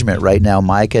judgment right now,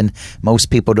 Mike, and most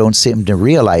people don't seem to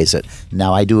realize it.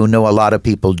 Now, I do know a lot of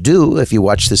people do if you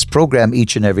watch this program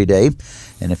each and every day.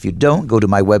 And if you don't, go to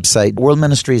my website,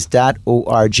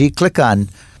 worldministries.org. Click on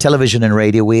television and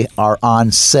radio. We are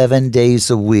on 7 days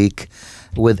a week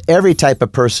with every type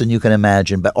of person you can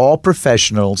imagine, but all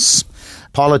professionals,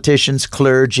 politicians,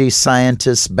 clergy,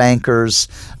 scientists, bankers,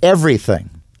 everything.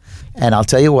 And I'll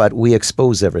tell you what, we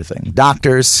expose everything.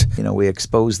 Doctors, we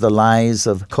expose the lies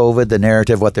of COVID, the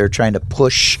narrative, what they're trying to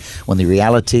push, when the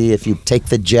reality, if you take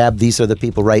the jab, these are the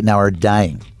people right now are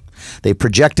dying. They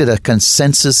projected a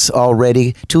consensus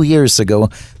already 2 years ago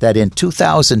that in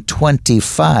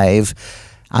 2025,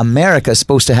 America is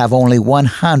supposed to have only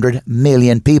 100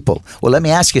 million people. Well, let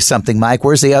me ask you something, Mike.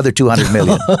 Where's the other 200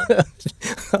 million?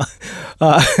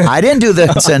 I didn't do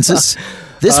the census.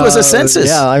 This was a census.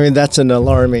 Yeah, I mean, that's an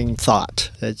alarming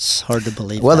thought. It's hard to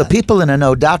believe. Well, that. The people in the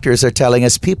know, doctors are telling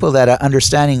us, people that are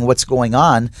understanding what's going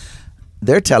on,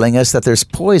 they're telling us that there's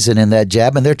poison in that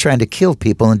jab and they're trying to kill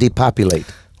people and depopulate.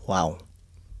 Wow.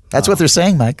 That's what they're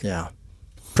saying, Mike. Yeah.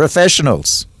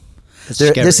 Professionals.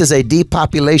 This is a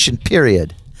depopulation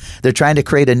period. They're trying to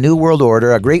create a new world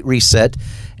order, a great reset,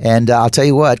 and I'll tell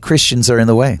you what, Christians are in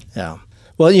the way. Yeah.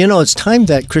 Well, it's time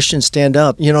that Christians stand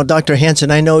up. Dr. Hansen,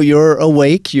 I know you're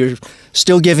awake. You're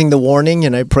still giving the warning,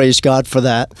 and I praise God for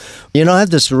that. I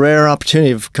have this rare opportunity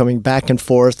of coming back and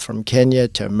forth from Kenya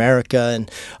to America,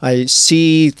 and I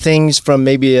see things from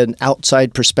maybe an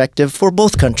outside perspective for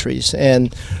both countries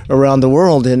and around the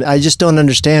world. And I just don't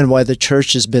understand why the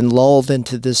church has been lulled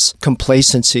into this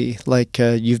complacency like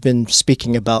you've been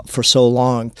speaking about for so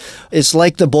long. It's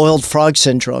like the boiled frog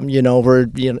syndrome, where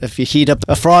if you heat up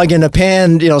a frog in a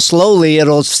pan, slowly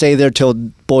it'll stay there till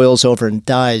it boils over and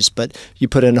dies, but you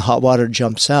put it in hot water, it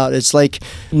jumps out. It's like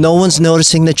no one's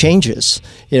noticing the changes.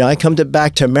 I come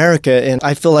back to America and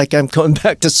I feel like I'm going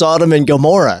back to Sodom and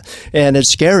Gomorrah, and it's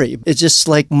scary. It's just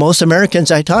like most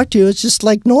Americans I talk to, it's just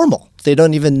like normal. They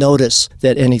don't even notice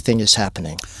that anything is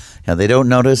happening. Yeah, they don't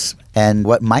notice, and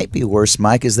what might be worse,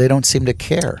 Mike, is they don't seem to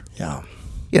care. Yeah.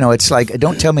 It's like,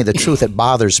 don't tell me the truth, it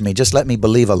bothers me. Just let me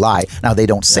believe a lie. Now, they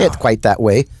don't say it quite that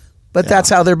way, but that's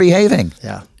how they're behaving.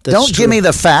 Yeah. Don't give me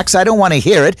the facts. I don't want to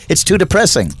hear it. It's too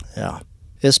depressing. Yeah.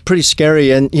 It's pretty scary.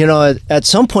 And, at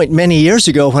some point many years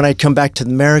ago, when I'd come back to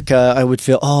America, I would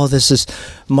feel, this is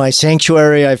my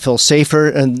sanctuary. I feel safer.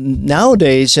 And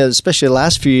nowadays, especially the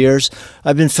last few years,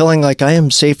 I've been feeling like I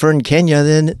am safer in Kenya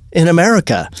than in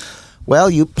America. Well,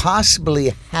 you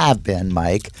possibly have been,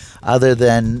 Mike, other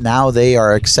than now they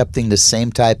are accepting the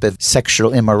same type of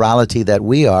sexual immorality that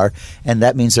we are, and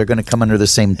that means they're going to come under the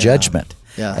same judgment.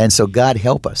 Yeah. And so God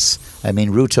help us. I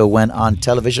mean, Ruto went on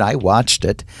television, I watched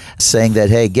it, saying that,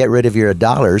 hey, get rid of your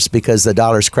dollars because the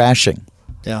dollar's crashing.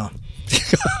 Yeah.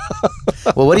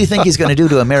 Well, what do you think he's going to do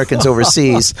to Americans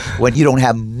overseas when you don't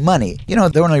have money?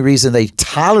 The only reason they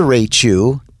tolerate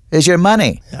you is your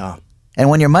money. Yeah. And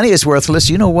when your money is worthless,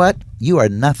 you know what? You are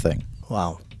nothing.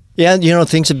 Wow. Yeah,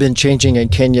 things have been changing in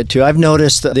Kenya, too. I've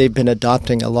noticed that they've been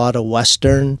adopting a lot of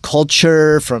Western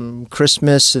culture, from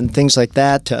Christmas and things like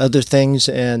that to other things,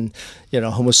 and,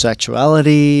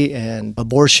 homosexuality and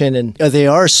abortion. And they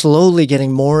are slowly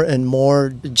getting more and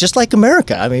more, just like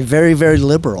America. I mean, very, very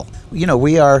liberal.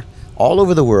 We are all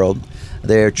over the world.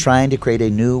 They're trying to create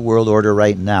a new world order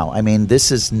right now. I mean,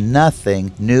 this is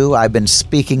nothing new. I've been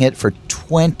speaking it for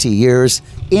 20 years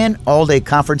in all-day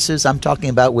conferences. I'm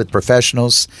talking about with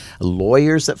professionals,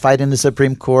 lawyers that fight in the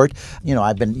Supreme Court.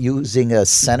 I've been using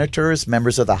senators,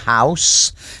 members of the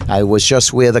House. I was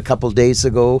just with, a couple days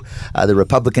ago, the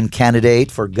Republican candidate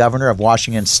for governor of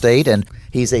Washington State, and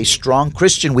he's a strong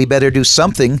Christian. We better do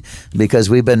something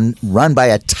because we've been run by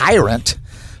a tyrant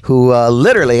who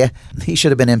literally, he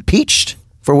should have been impeached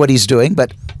for what he's doing.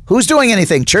 But who's doing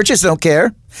anything? Churches don't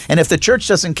care. And if the church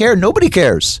doesn't care, nobody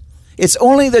cares. It's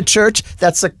only the church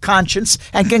that's a conscience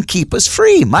and can keep us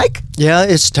free. Mike? Yeah,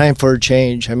 it's time for a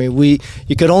change. I mean,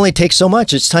 you could only take so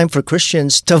much. It's time for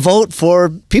Christians to vote for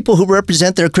people who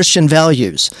represent their Christian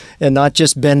values and not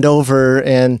just bend over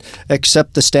and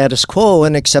accept the status quo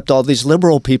and accept all these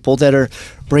liberal people that are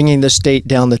bringing the state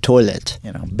down the toilet.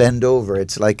 Bend over.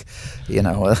 It's like,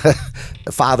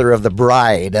 the father of the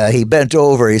bride. He bent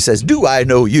over. He says, "Do I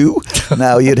know you?"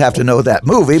 Now, you'd have to know that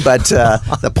movie, but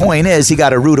the point is he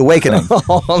got a rude awakening.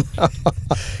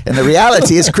 And the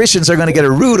reality is Christians are going to get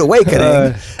a rude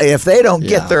awakening if they don't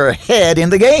get their head in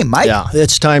the game, Mike. Yeah,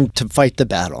 it's time to fight the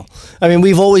battle. I mean,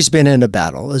 we've always been in a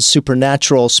battle, a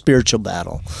supernatural, spiritual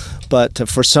battle. But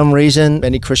for some reason,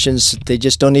 many Christians, they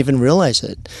just don't even realize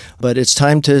it. But it's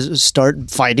time to start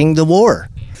fighting the war.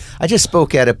 I just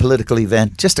spoke at a political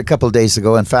event just a couple of days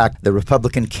ago. In fact, the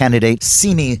Republican candidate,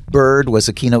 Simi Bird, was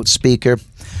a keynote speaker.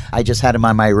 I just had him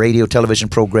on my radio television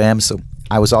program, so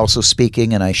I was also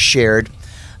speaking and I shared.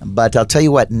 But I'll tell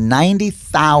you what,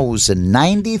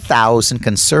 90,000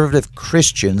 conservative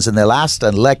Christians in the last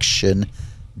election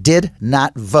did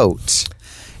not vote.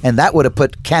 And that would have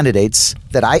put candidates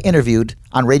that I interviewed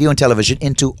on radio and television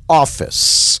into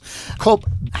office. Culp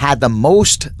had the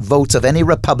most votes of any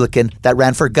Republican that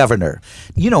ran for governor.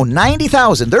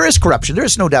 90,000. There is corruption. There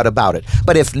is no doubt about it.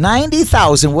 But if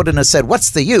 90,000 wouldn't have said,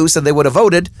 what's the use, and they would have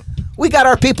voted, we got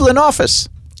our people in office.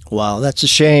 Wow, that's a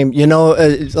shame.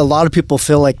 A lot of people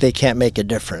feel like they can't make a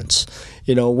difference.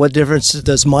 What difference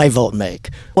does my vote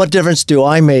make? What difference do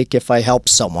I make if I help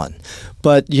someone?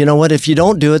 But you know what? If you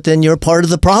don't do it, then you're part of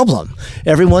the problem.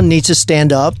 Everyone needs to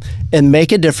stand up and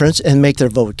make a difference and make their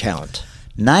vote count.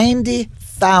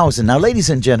 90,000. Now,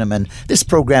 ladies and gentlemen, this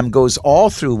program goes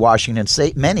all through Washington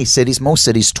State, many cities, most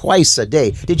cities, twice a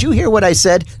day. Did you hear what I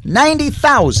said?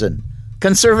 90,000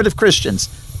 conservative Christians.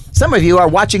 Some of you are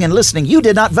watching and listening. You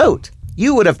did not vote.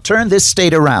 You would have turned this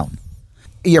state around.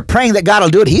 You're praying that God will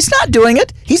do it. He's not doing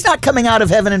it. He's not coming out of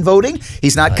heaven and voting.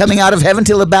 He's not coming out of heaven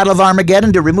till the Battle of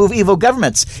Armageddon to remove evil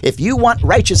governments. If you want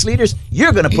righteous leaders,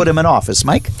 you're going to put him in office,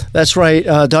 Mike. That's right.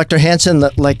 Dr. Hansen,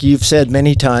 like you've said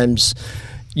many times,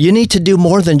 you need to do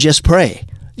more than just pray.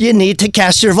 You need to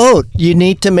cast your vote. You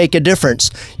need to make a difference.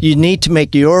 You need to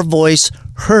make your voice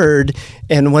heard.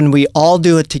 And when we all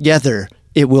do it together,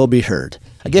 it will be heard.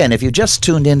 Again, if you just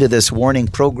tuned into this warning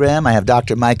program, I have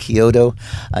Dr. Mike Hyodo.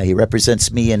 He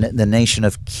represents me in the nation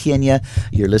of Kenya.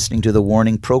 You're listening to the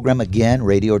warning program again,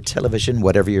 radio or television,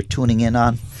 whatever you're tuning in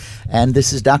on. And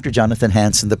this is Dr. Jonathan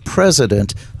Hansen, the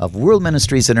president of World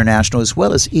Ministries International, as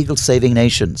well as Eagle Saving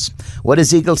Nations. What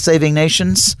is Eagle Saving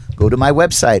Nations? Go to my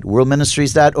website,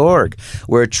 worldministries.org.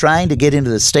 We're trying to get into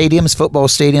the stadiums, football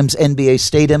stadiums, NBA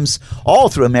stadiums, all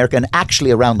through America and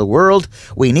actually around the world.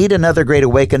 We need another great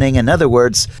awakening. In other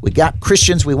words, we got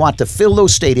Christians. We want to fill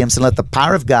those stadiums and let the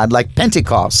power of God, like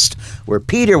Pentecost, where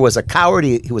Peter was a coward.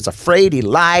 He was afraid. He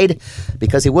lied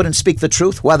because he wouldn't speak the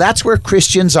truth. Well, that's where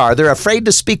Christians are. They're afraid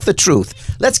to speak the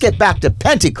truth. Let's get back to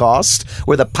Pentecost,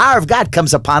 where the power of God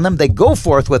comes upon them. They go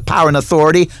forth with power and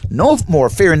authority, no more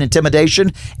fear and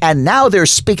intimidation, and now they're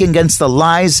speaking against the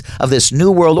lies of this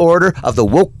new world order, of the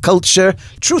woke culture.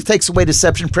 Truth takes away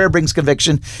deception. Prayer brings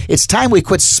conviction. It's time we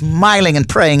quit smiling and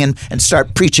praying and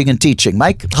start preaching and teaching.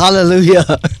 Mike? Hallelujah.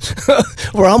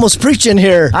 We're almost preaching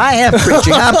here. I am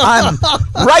preaching. I'm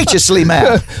righteously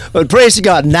mad. But praise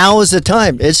God, now is the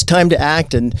time. It's time to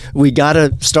act, and we got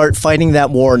to start fighting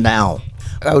that war now.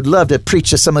 I would love to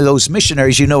preach to some of those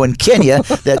missionaries in Kenya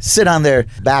that sit on their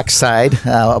backside,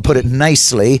 I'll put it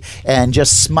nicely, and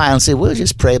just smile and say, we'll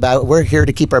just pray about it. We're here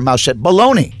to keep our mouth shut.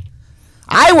 Baloney.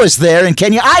 I was there in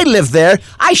Kenya. I lived there.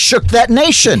 I shook that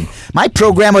nation. My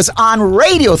program was on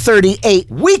radio 38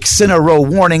 weeks in a row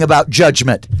warning about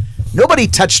judgment. Nobody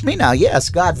touched me. Now, yes,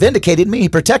 God vindicated me. He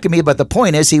protected me. But the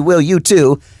point is, he will you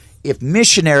too. If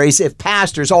missionaries, if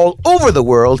pastors all over the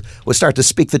world would start to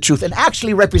speak the truth and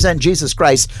actually represent Jesus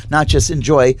Christ, not just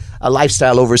enjoy a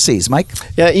lifestyle overseas. Mike?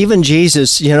 Yeah, even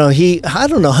Jesus, I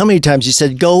don't know how many times he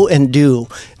said, go and do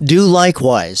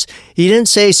likewise. He didn't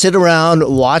say sit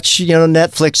around, watch,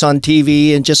 Netflix on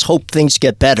TV and just hope things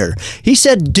get better. He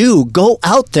said, go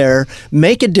out there,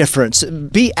 make a difference,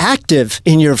 be active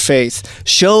in your faith,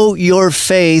 show your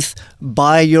faith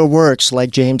by your works, like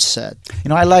James said.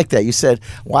 I like that. You said,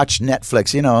 watch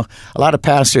Netflix. A lot of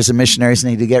pastors and missionaries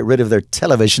need to get rid of their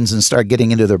televisions and start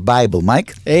getting into their Bible.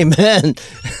 Mike? Amen.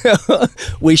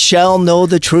 We shall know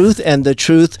the truth, and the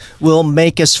truth will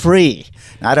make us free.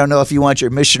 I don't know if you want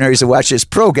your missionaries to watch this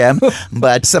program,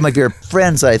 but some of your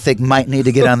friends, I think, might need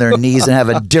to get on their knees and have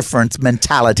a different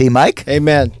mentality. Mike?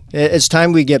 Amen. It's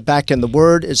time we get back in the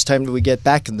Word. It's time we get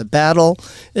back in the battle.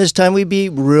 It's time we be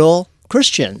real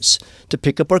Christians, to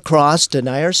pick up our cross,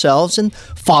 deny ourselves, and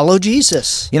follow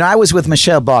Jesus. I was with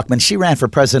Michelle Bachmann. She ran for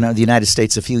president of the United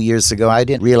States a few years ago. I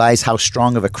didn't realize how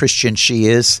strong of a Christian she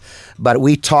is, but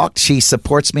we talked. She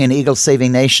supports me in Eagle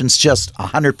Saving Nations just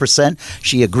 100%.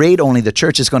 She agreed only the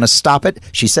church is going to stop it.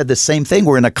 She said the same thing.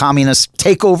 We're in a communist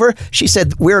takeover. She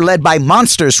said we're led by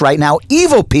monsters right now,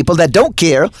 evil people that don't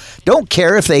care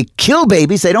if they kill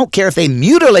babies. They don't care if they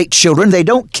mutilate children. They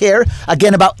don't care,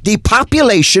 again, about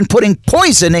depopulation, putting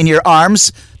poison in your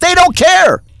arms. They don't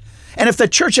care. And if the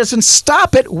church doesn't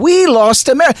stop it, we lost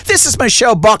America. This is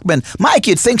Michelle Bachmann. Mike,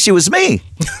 you'd think she was me.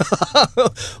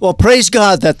 Well, praise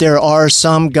God that there are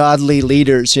some godly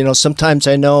leaders. Sometimes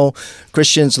I know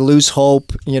Christians lose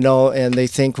hope, and they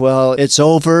think, well, it's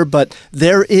over. But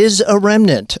there is a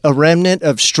remnant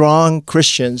of strong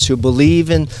Christians who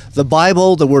believe in the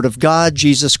Bible, the Word of God,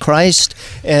 Jesus Christ.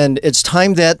 And it's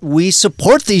time that we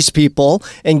support these people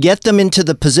and get them into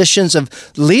the positions of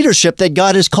leadership that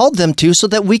God has called them to so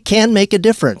that we can make a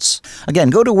difference.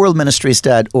 Again, go to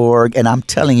worldministries.org, and I'm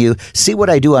telling you, see what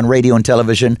I do on radio and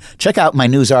television. Check out my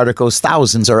news articles.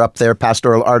 Thousands are up there,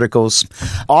 pastoral articles.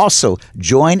 Also,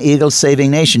 join Eagle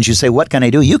Saving Nations. You say, what can I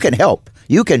do? You can help.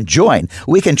 You can join.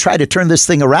 We can try to turn this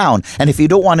thing around. And if you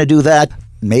don't want to do that,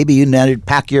 maybe you need to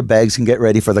pack your bags and get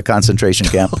ready for the concentration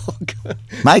camp.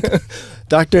 Mike?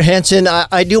 Dr. Hansen,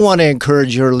 I do want to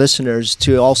encourage your listeners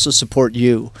to also support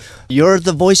you. You're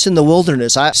the voice in the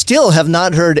wilderness. I still have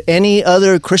not heard any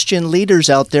other Christian leaders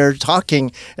out there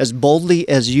talking as boldly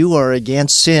as you are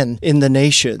against sin in the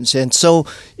nations. And so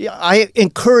I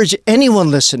encourage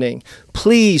anyone listening,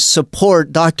 please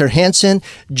support Dr. Hansen,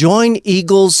 join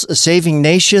Eagles Saving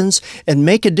Nations, and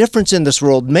make a difference in this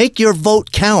world. Make your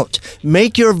vote count.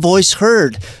 Make your voice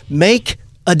heard. Make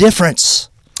a difference.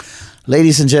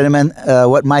 Ladies and gentlemen,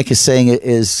 what Mike is saying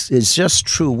is just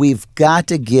true. We've got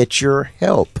to get your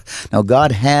help. Now,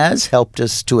 God has helped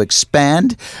us to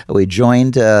expand. We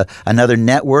joined another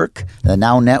network, the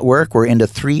Now Network. We're into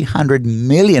 300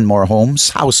 million more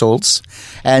households.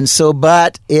 And so,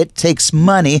 but it takes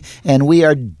money, and we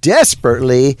are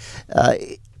desperately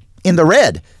in the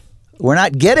red. We're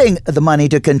not getting the money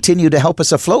to continue to help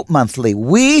us afloat monthly.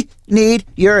 We need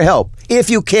your help. If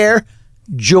you care,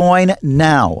 join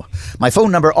now. My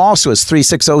phone number also is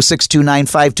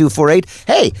 360-629-5248.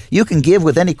 Hey, you can give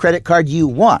with any credit card you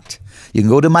want. You can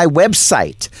go to my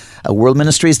website,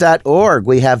 worldministries.org.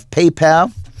 We have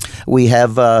PayPal. We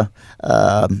have,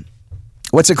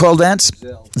 what's it called, Lance?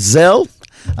 Zelle.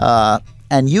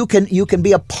 And you can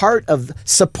be a part of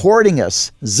supporting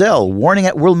us. Zelle, warning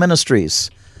at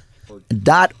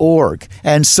worldministries.org.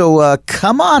 And so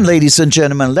come on, ladies and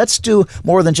gentlemen, let's do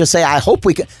more than just say, I hope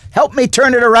we can. Help me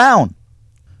turn it around.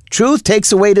 Truth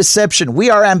takes away deception.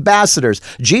 We are ambassadors.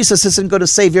 Jesus isn't going to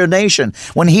save your nation.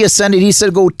 When he ascended, he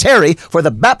said, go tarry for the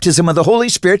baptism of the Holy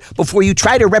Spirit before you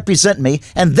try to represent me,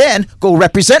 and then go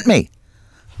represent me.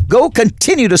 Go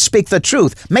continue to speak the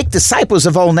truth. Make disciples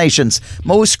of all nations.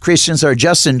 Most Christians are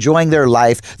just enjoying their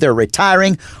life. They're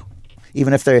retiring.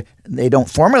 Even if they don't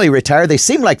formally retire, they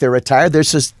seem like they're retired. They're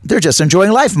just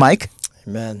enjoying life, Mike.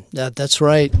 Amen. That's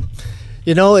right.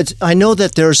 You know, I know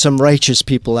that there are some righteous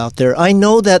people out there. I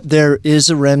know that there is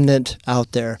a remnant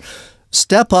out there.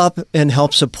 Step up and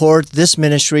help support this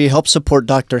ministry, help support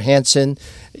Dr. Hansen,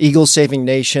 Eagle Saving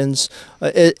Nations.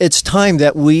 It's time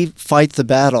that we fight the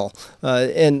battle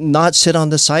and not sit on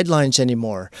the sidelines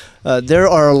anymore. There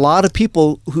are a lot of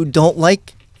people who don't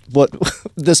like what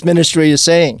this ministry is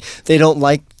saying. They don't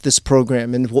like this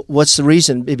program. And what's the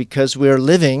reason? Because we are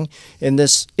living in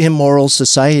this immoral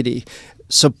society.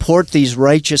 Support these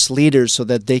righteous leaders so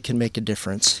that they can make a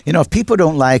difference. You know, if people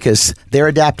don't like us, they're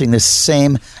adapting the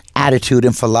same attitude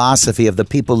and philosophy of the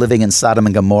people living in Sodom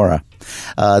and Gomorrah.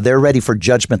 They're ready for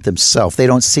judgment themselves. They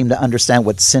don't seem to understand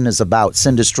what sin is about.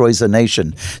 Sin destroys a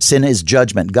nation. Sin is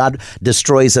judgment. God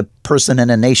destroys a person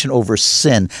and a nation over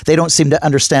sin. They don't seem to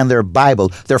understand their Bible.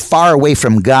 They're far away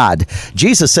from God.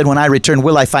 Jesus said, when I return,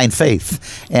 will I find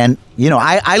faith? And, you know,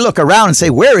 I look around and say,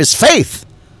 where is faith?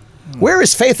 Where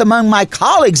is faith among my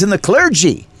colleagues in the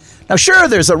clergy? Now, sure,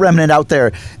 there's a remnant out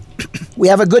there. We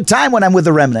have a good time when I'm with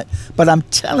the remnant. But I'm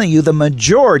telling you, the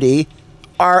majority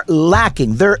are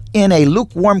lacking. They're in a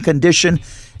lukewarm condition,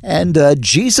 and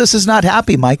Jesus is not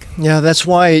happy, Mike. Yeah, that's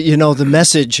why, you know, the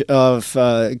message of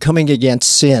coming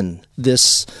against sin,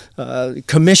 this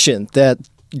commission that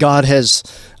God has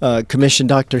commissioned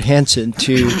Dr. Hansen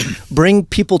to bring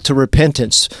people to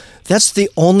repentance. That's the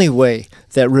only way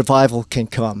that revival can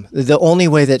come, the only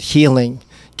way that healing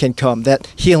can come, that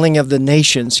healing of the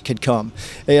nations can come.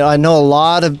 You know, I know a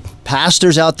lot of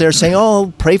pastors out there saying,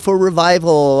 oh, pray for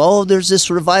revival. Oh, there's this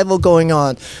revival going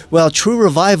on. Well, true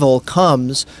revival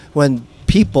comes when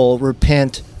people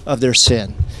repent of their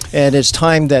sin. And it's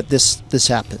time that this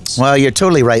happens. Well, you're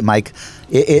totally right, Mike.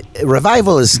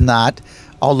 Revival is not,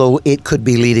 although it could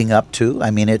be leading up to, I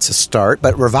mean, it's a start,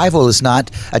 but revival is not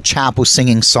a chapel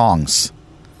singing songs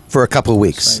for a couple of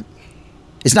weeks. Right.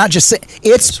 It's not just,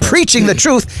 it's preaching the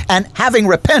truth and having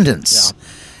repentance.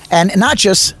 Yeah. And not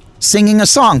just singing a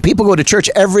song. People go to church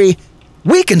every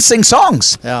week and sing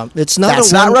songs. Yeah, That's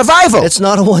not revival. It's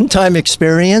not a one-time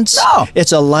experience. No.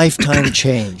 It's a lifetime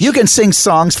change. You can sing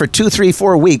songs for 2, 3,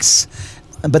 4 weeks,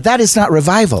 but that is not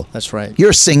revival. That's right.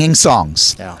 You're singing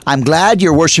songs. Yeah. I'm glad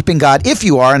you're worshiping God if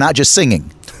you are, not just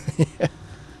singing.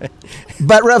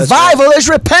 But revival is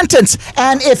repentance.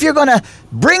 And if you're going to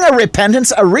bring a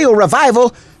repentance, a real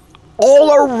revival,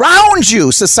 all around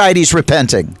you, society's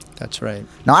repenting. That's right.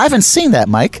 Now, I haven't seen that,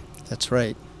 Mike. That's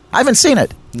right. I haven't seen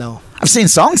it. No. I've seen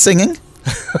song singing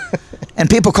and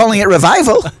people calling it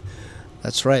revival.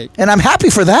 That's right. And I'm happy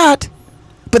for that.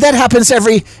 But that happens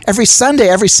every Sunday,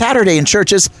 every Saturday in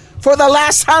churches for the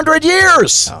last 100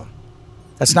 years. Oh.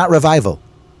 That's not revival.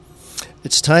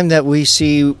 It's time that we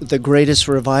see the greatest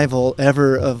revival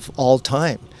ever of all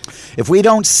time. If we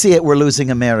don't see it, we're losing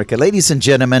America. Ladies and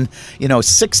gentlemen,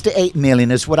 6 to 8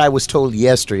 million is what I was told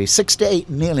yesterday. 6 to 8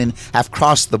 million have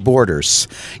crossed the borders.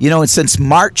 And since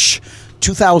March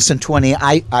 2020,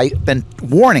 I've been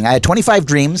warning. I had 25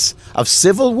 dreams of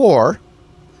civil war,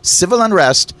 civil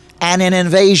unrest, and an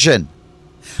invasion.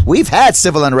 We've had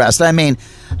civil unrest. I mean,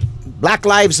 Black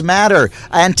Lives Matter,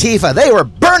 Antifa, they were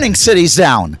burning cities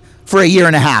down for a year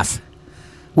and a half.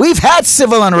 We've had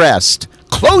civil unrest,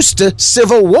 close to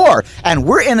civil war, and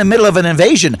we're in the middle of an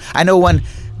invasion. I know when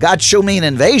God showed me an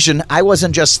invasion, I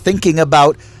wasn't just thinking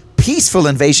about peaceful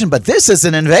invasion, but this is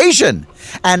an invasion.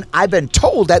 And I've been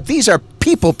told that these are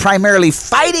people primarily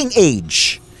fighting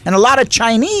age, and a lot of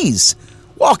Chinese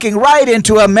walking right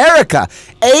into America.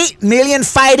 8 million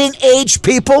fighting age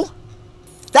people.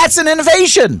 That's an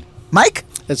invasion, Mike.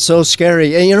 It's so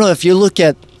scary. And if you look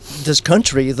at this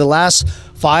country, the last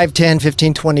 5, 10,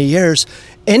 15, 20 years,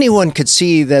 anyone could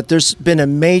see that there's been a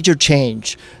major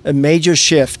change, a major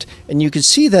shift, and you could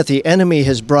see that the enemy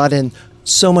has brought in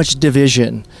so much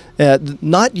division,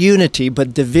 not unity,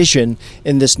 but division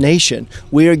in this nation.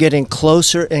 We are getting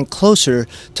closer and closer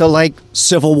to like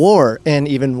civil war and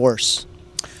even worse.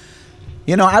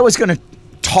 I was going to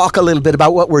talk a little bit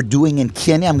about what we're doing in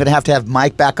Kenya. I'm going to have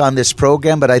Mike back on this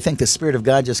program, but I think the Spirit of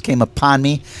God just came upon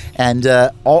me. And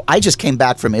I just came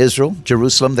back from Israel,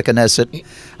 Jerusalem, the Knesset.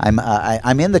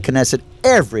 I'm in the Knesset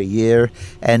every year,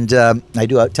 and I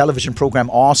do a television program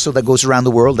also that goes around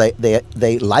the world.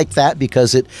 They like that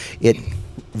because it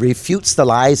refutes the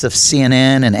lies of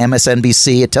CNN and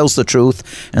MSNBC. It tells the truth.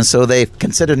 And so they've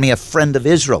considered me a friend of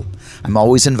Israel. I'm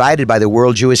always invited by the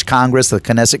World Jewish Congress, the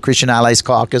Knesset Christian Allies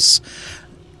Caucus,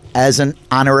 as an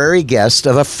honorary guest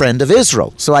of a friend of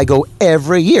Israel. So I go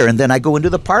every year, and then I go into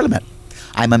the parliament.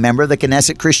 I'm a member of the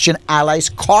Knesset Christian Allies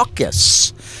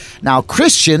Caucus. Now,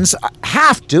 Christians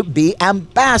have to be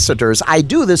ambassadors. I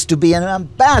do this to be an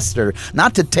ambassador,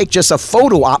 not to take just a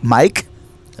photo op, Mike.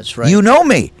 That's right. You know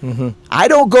me. Mm-hmm. I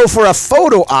don't go for a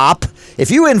photo op.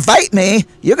 If you invite me,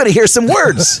 you're going to hear some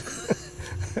words.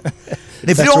 And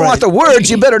if you don't want the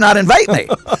words, you better not invite me.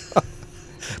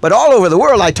 But all over the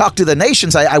world, I talk to the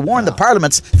nations. I warn the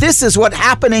parliaments. This is what's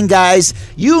happening, guys.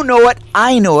 You know it.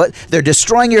 I know it. They're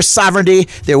destroying your sovereignty.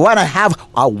 They want to have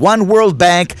a one world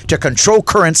bank to control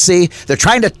currency. They're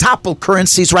trying to topple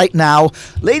currencies right now.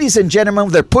 Ladies and gentlemen,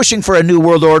 they're pushing for a new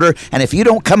world order. And if you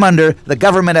don't come under the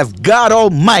government of God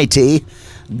Almighty,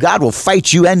 God will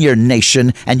fight you and your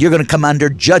nation, and you're going to come under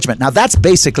judgment. Now, that's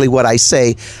basically what I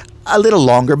say. A little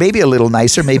longer, maybe a little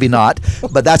nicer, maybe not.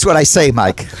 But that's what I say,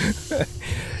 Mike.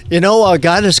 You know,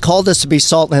 God has called us to be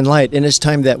salt and light, and it's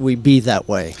time that we be that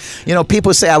way. You know,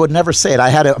 people say I would never say it. I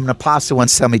had an apostle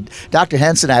once tell me, Dr.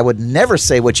 Henson, I would never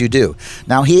say what you do.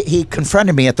 Now, he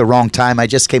confronted me at the wrong time. I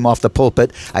just came off the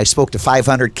pulpit. I spoke to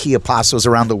 500 key apostles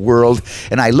around the world,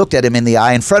 and I looked at him in the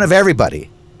eye in front of everybody.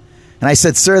 And I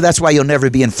said, sir, that's why you'll never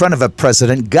be in front of a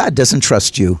president. God doesn't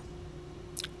trust you.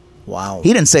 Wow.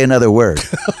 He didn't say another word.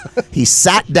 He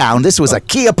sat down. This was a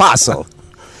key apostle.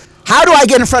 How do I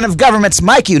get in front of governments,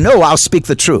 Mike? You know I'll speak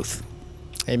the truth.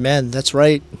 Amen. That's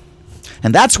right.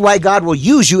 And that's why God will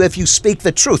use you if you speak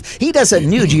the truth. He doesn't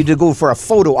need you to go for a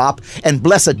photo op and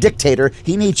bless a dictator.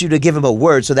 He needs you to give him a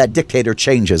word so that dictator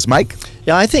changes. Mike?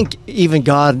 Yeah, I think even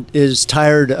God is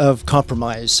tired of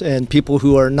compromise and people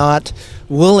who are not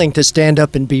willing to stand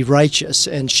up and be righteous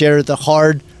and share the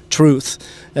hard truth.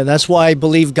 And that's why I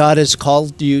believe God has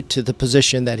called you to the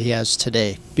position that he has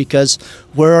today. Because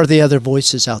where are the other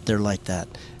voices out there like that?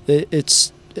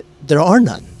 There are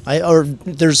none. Or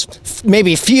there's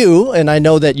maybe few, and I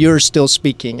know that you're still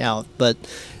speaking out, but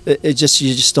you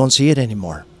just don't see it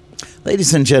anymore.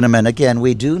 Ladies and gentlemen, again,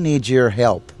 we do need your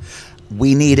help.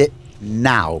 We need it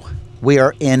now. We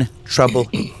are in trouble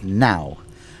now.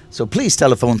 So please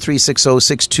telephone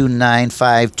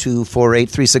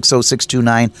 360-629-5248,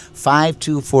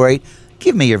 360-629-5248.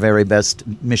 Give me your very best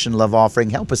mission love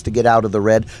offering. Help us to get out of the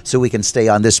red so we can stay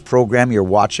on this program you're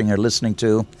watching or listening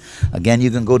to. Again,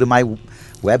 you can go to my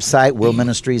website,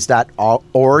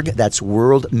 worldministries.org. That's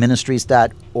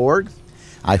worldministries.org.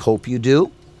 I hope you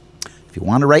do. If you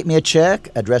want to write me a check,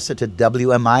 address it to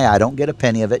WMI. I don't get a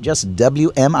penny of it, just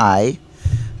WMI.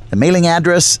 The mailing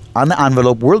address on the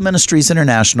envelope, World Ministries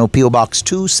International, P.O. Box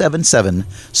 277,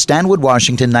 Stanwood,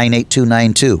 Washington,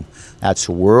 98292. That's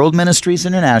World Ministries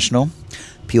International,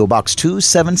 P.O. Box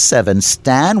 277,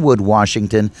 Stanwood,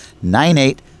 Washington,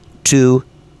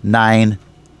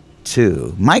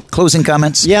 98292. Mike, closing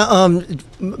comments? Yeah,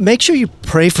 make sure you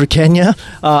pray for Kenya.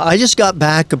 I just got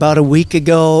back about a week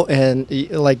ago, and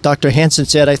like Dr. Hanson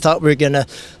said, I thought we were going to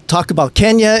talk about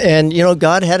Kenya, and, you know,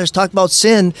 God had us talk about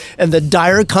sin and the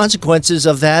dire consequences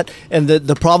of that and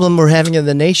the problem we're having in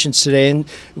the nations today. And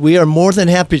we are more than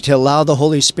happy to allow the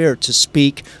Holy Spirit to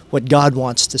speak what God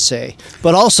wants to say.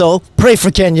 But also, pray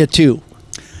for Kenya, too.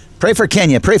 Pray for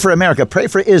Kenya, pray for America, pray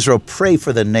for Israel, pray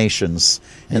for the nations.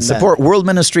 And Amen. Support World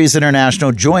Ministries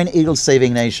International. Join Eagle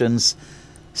Saving Nations.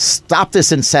 Stop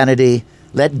this insanity.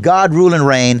 Let God rule and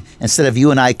reign instead of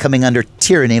you and I coming under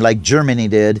tyranny like Germany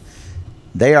did.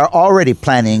 They are already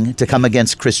planning to come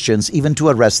against Christians, even to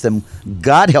arrest them.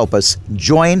 God help us.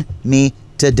 Join me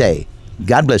today.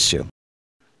 God bless you.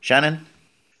 Shannon?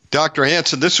 Dr.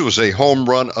 Hanson, this was a home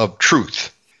run of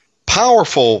truth.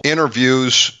 Powerful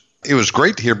interviews. It was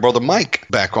great to hear Brother Mike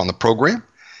back on the program.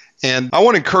 And I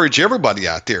want to encourage everybody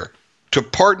out there to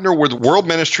partner with World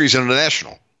Ministries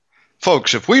International.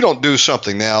 Folks, if we don't do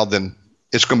something now, then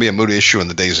it's going to be a moot issue in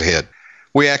the days ahead.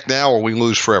 We act now or we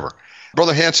lose forever.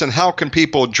 Brother Hanson, how can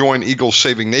people join Eagle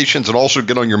Saving Nations and also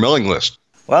get on your mailing list?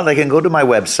 Well, they can go to my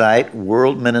website,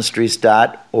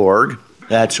 worldministries.org.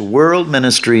 That's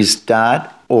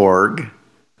worldministries.org.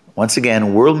 Once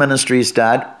again,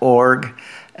 worldministries.org.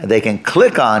 They can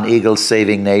click on Eagle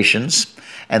Saving Nations,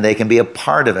 and they can be a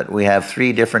part of it. We have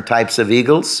 3 different types of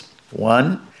eagles.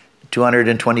 One,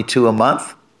 $222 a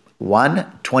month. One,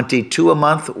 $22 a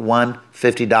month. One,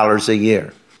 $50 a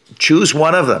year. Choose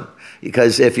one of them.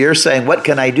 Because if you're saying, what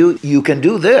can I do? You can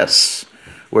do this.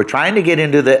 We're trying to get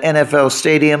into the NFL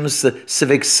stadiums, the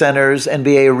civic centers,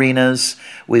 NBA arenas.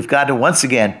 We've got to, once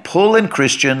again, pull in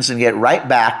Christians and get right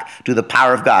back to the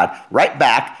power of God, right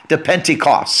back to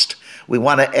Pentecost. We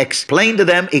want to explain to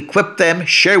them, equip them,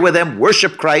 share with them,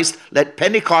 worship Christ, let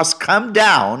Pentecost come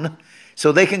down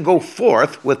so they can go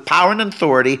forth with power and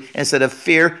authority instead of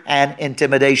fear and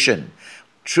intimidation.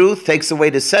 Truth takes away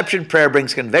deception. Prayer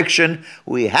brings conviction.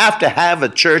 We have to have a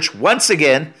church, once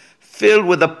again, filled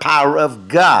with the power of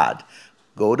God.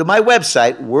 Go to my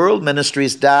website,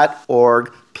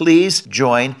 worldministries.org. Please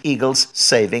join Eagles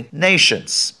Saving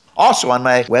Nations. Also on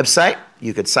my website,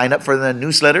 you could sign up for the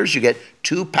newsletters. You get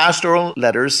 2 pastoral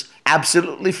letters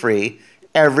absolutely free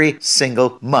every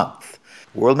single month.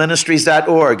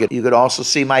 Worldministries.org. You could also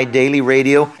see my daily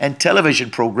radio and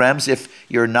television programs if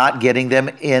you're not getting them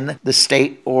in the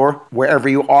state or wherever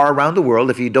you are around the world.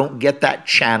 If you don't get that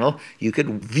channel, you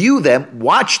could view them,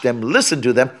 watch them, listen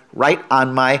to them right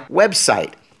on my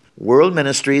website,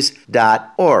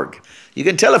 worldministries.org. You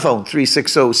can telephone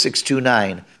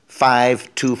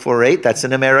 360-629-5248. That's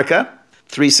in America.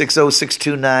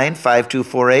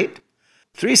 360-629-5248.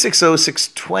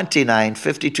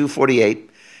 360-629-5248.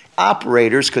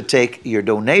 Operators could take your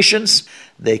donations.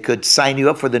 They could sign you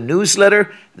up for the newsletter.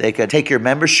 They could take your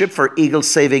membership for Eagle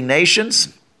Saving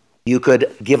Nations. You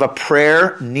could give a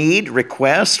prayer need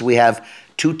request. We have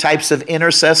 2 types of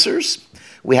intercessors.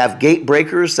 We have gate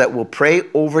breakers that will pray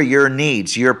over your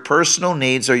needs, your personal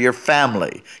needs or your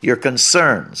family, your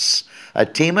concerns. A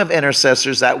team of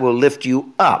intercessors that will lift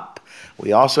you up.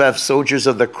 We also have Soldiers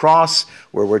of the Cross,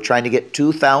 where we're trying to get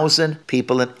 2,000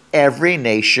 people in every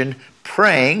nation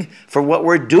praying for what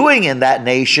we're doing in that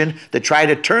nation to try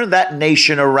to turn that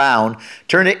nation around,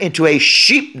 turn it into a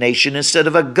sheep nation instead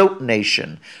of a goat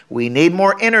nation. We need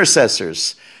more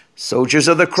intercessors. Soldiers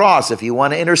of the Cross, if you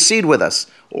want to intercede with us,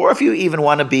 or if you even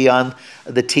want to be on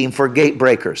the team for gate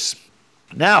breakers.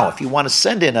 Now, if you want to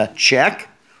send in a check,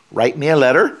 write me a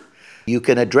letter. You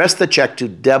can address the check to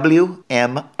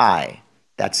WMI.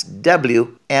 That's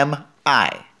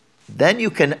WMI. Then you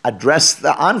can address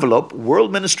the envelope,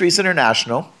 World Ministries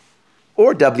International,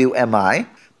 or WMI,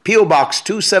 P.O. Box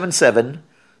 277,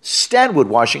 Stanwood,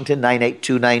 Washington,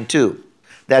 98292.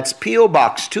 That's P.O.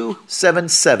 Box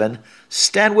 277,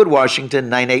 Stanwood, Washington,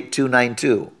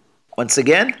 98292. Once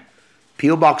again,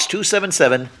 P.O. Box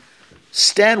 277,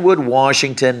 Stanwood,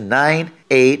 Washington,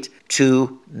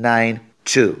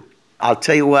 98292. I'll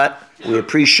tell you what, we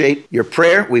appreciate your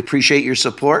prayer. We appreciate your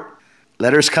support.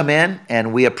 Letters come in,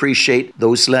 and we appreciate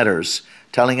those letters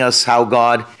telling us how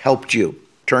God helped you,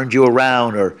 turned you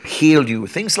around, or healed you,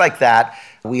 things like that.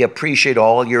 We appreciate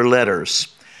all your letters.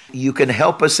 You can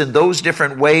help us in those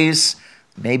different ways.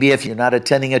 Maybe if you're not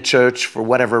attending a church for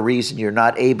whatever reason, you're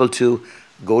not able to,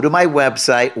 go to my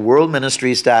website,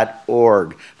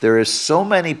 worldministries.org. There is so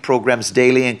many programs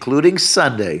daily, including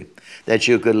Sunday, that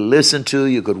you could listen to,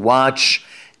 you could watch,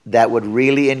 that would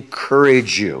really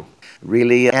encourage you,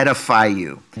 really edify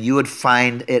you. You would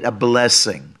find it a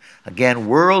blessing. Again,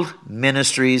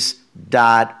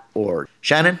 worldministries.org.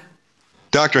 Shannon?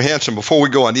 Dr. Hanson, before we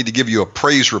go, I need to give you a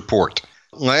praise report.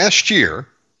 Last year,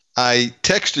 I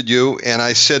texted you and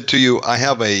I said to you, I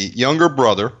have a younger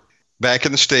brother back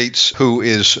in the States who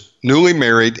is newly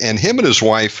married, and him and his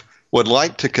wife would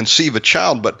like to conceive a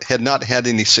child but had not had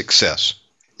any success.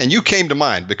 And you came to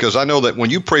mind because I know that when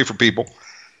you pray for people,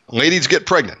 ladies get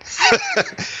pregnant.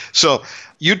 So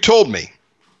you told me,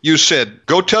 you said,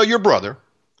 go tell your brother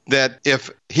that if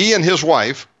he and his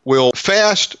wife will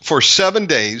fast for 7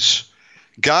 days,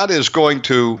 God is going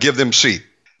to give them seed.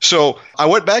 So I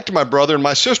went back to my brother and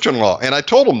my sister-in-law, and I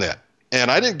told them that. And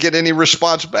I didn't get any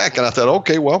response back. And I thought,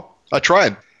 okay, well, I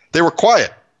tried. They were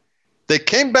quiet. They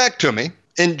came back to me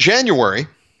in January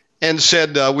and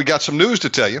said, we got some news to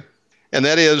tell you. And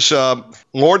that is,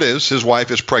 Lourdes, his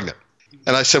wife, is pregnant.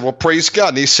 And I said, well, praise God.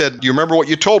 And he said, you remember what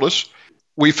you told us?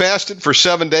 We fasted for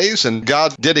 7 days, and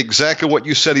God did exactly what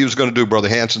you said he was going to do, Brother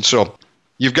Hanson. So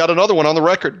you've got another one on the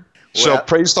record. Well, so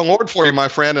praise the Lord for you, my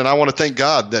friend. And I want to thank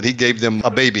God that he gave them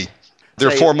a baby.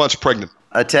 They're 4 months pregnant.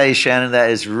 I tell you, Shannon, that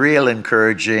is real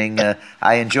encouraging.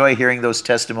 I enjoy hearing those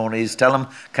testimonies. Tell them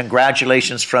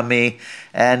congratulations from me.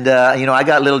 And, I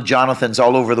got little Jonathans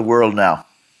all over the world now.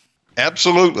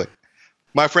 Absolutely.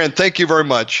 My friend, thank you very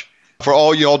much for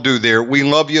all y'all do there. We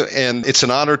love you, and it's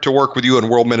an honor to work with you in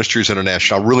World Ministries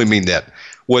International. I really mean that.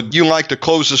 Would you like to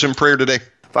close us in prayer today?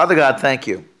 Father God, thank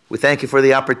you. We thank you for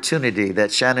the opportunity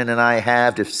that Shannon and I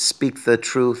have to speak the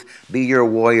truth, be your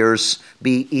warriors,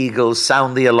 be eagles,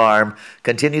 sound the alarm.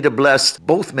 Continue to bless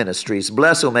both ministries.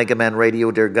 Bless Omega Man Radio,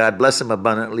 dear God. Bless him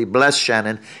abundantly. Bless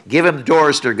Shannon. Give him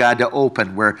doors, dear God, to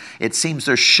open where it seems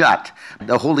they're shut.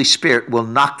 The Holy Spirit will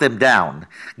knock them down.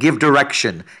 Give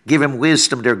direction. Give him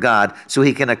wisdom, dear God, so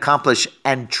he can accomplish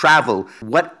and travel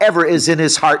whatever is in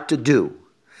his heart to do.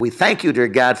 We thank you, dear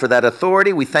God, for that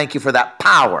authority. We thank you for that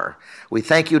power. We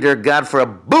thank you, dear God, for a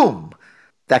boom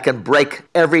that can break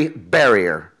every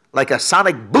barrier, like a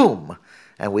sonic boom.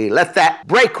 And we let that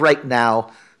break right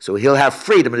now so he'll have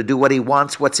freedom to do what he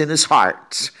wants, what's in his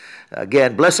heart.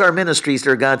 Again, bless our ministries,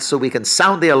 dear God, so we can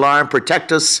sound the alarm,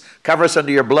 protect us, cover us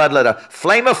under your blood. Let a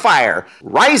flame of fire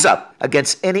rise up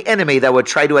against any enemy that would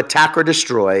try to attack or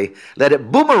destroy. Let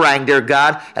it boomerang, dear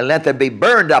God, and let them be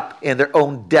burned up in their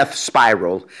own death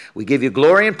spiral. We give you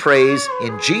glory and praise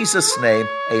in Jesus' name.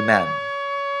 Amen.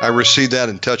 I receive that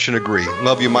and touch and agree.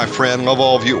 Love you, my friend. Love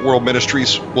all of you at World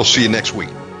Ministries. We'll see you next week.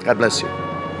 God bless you.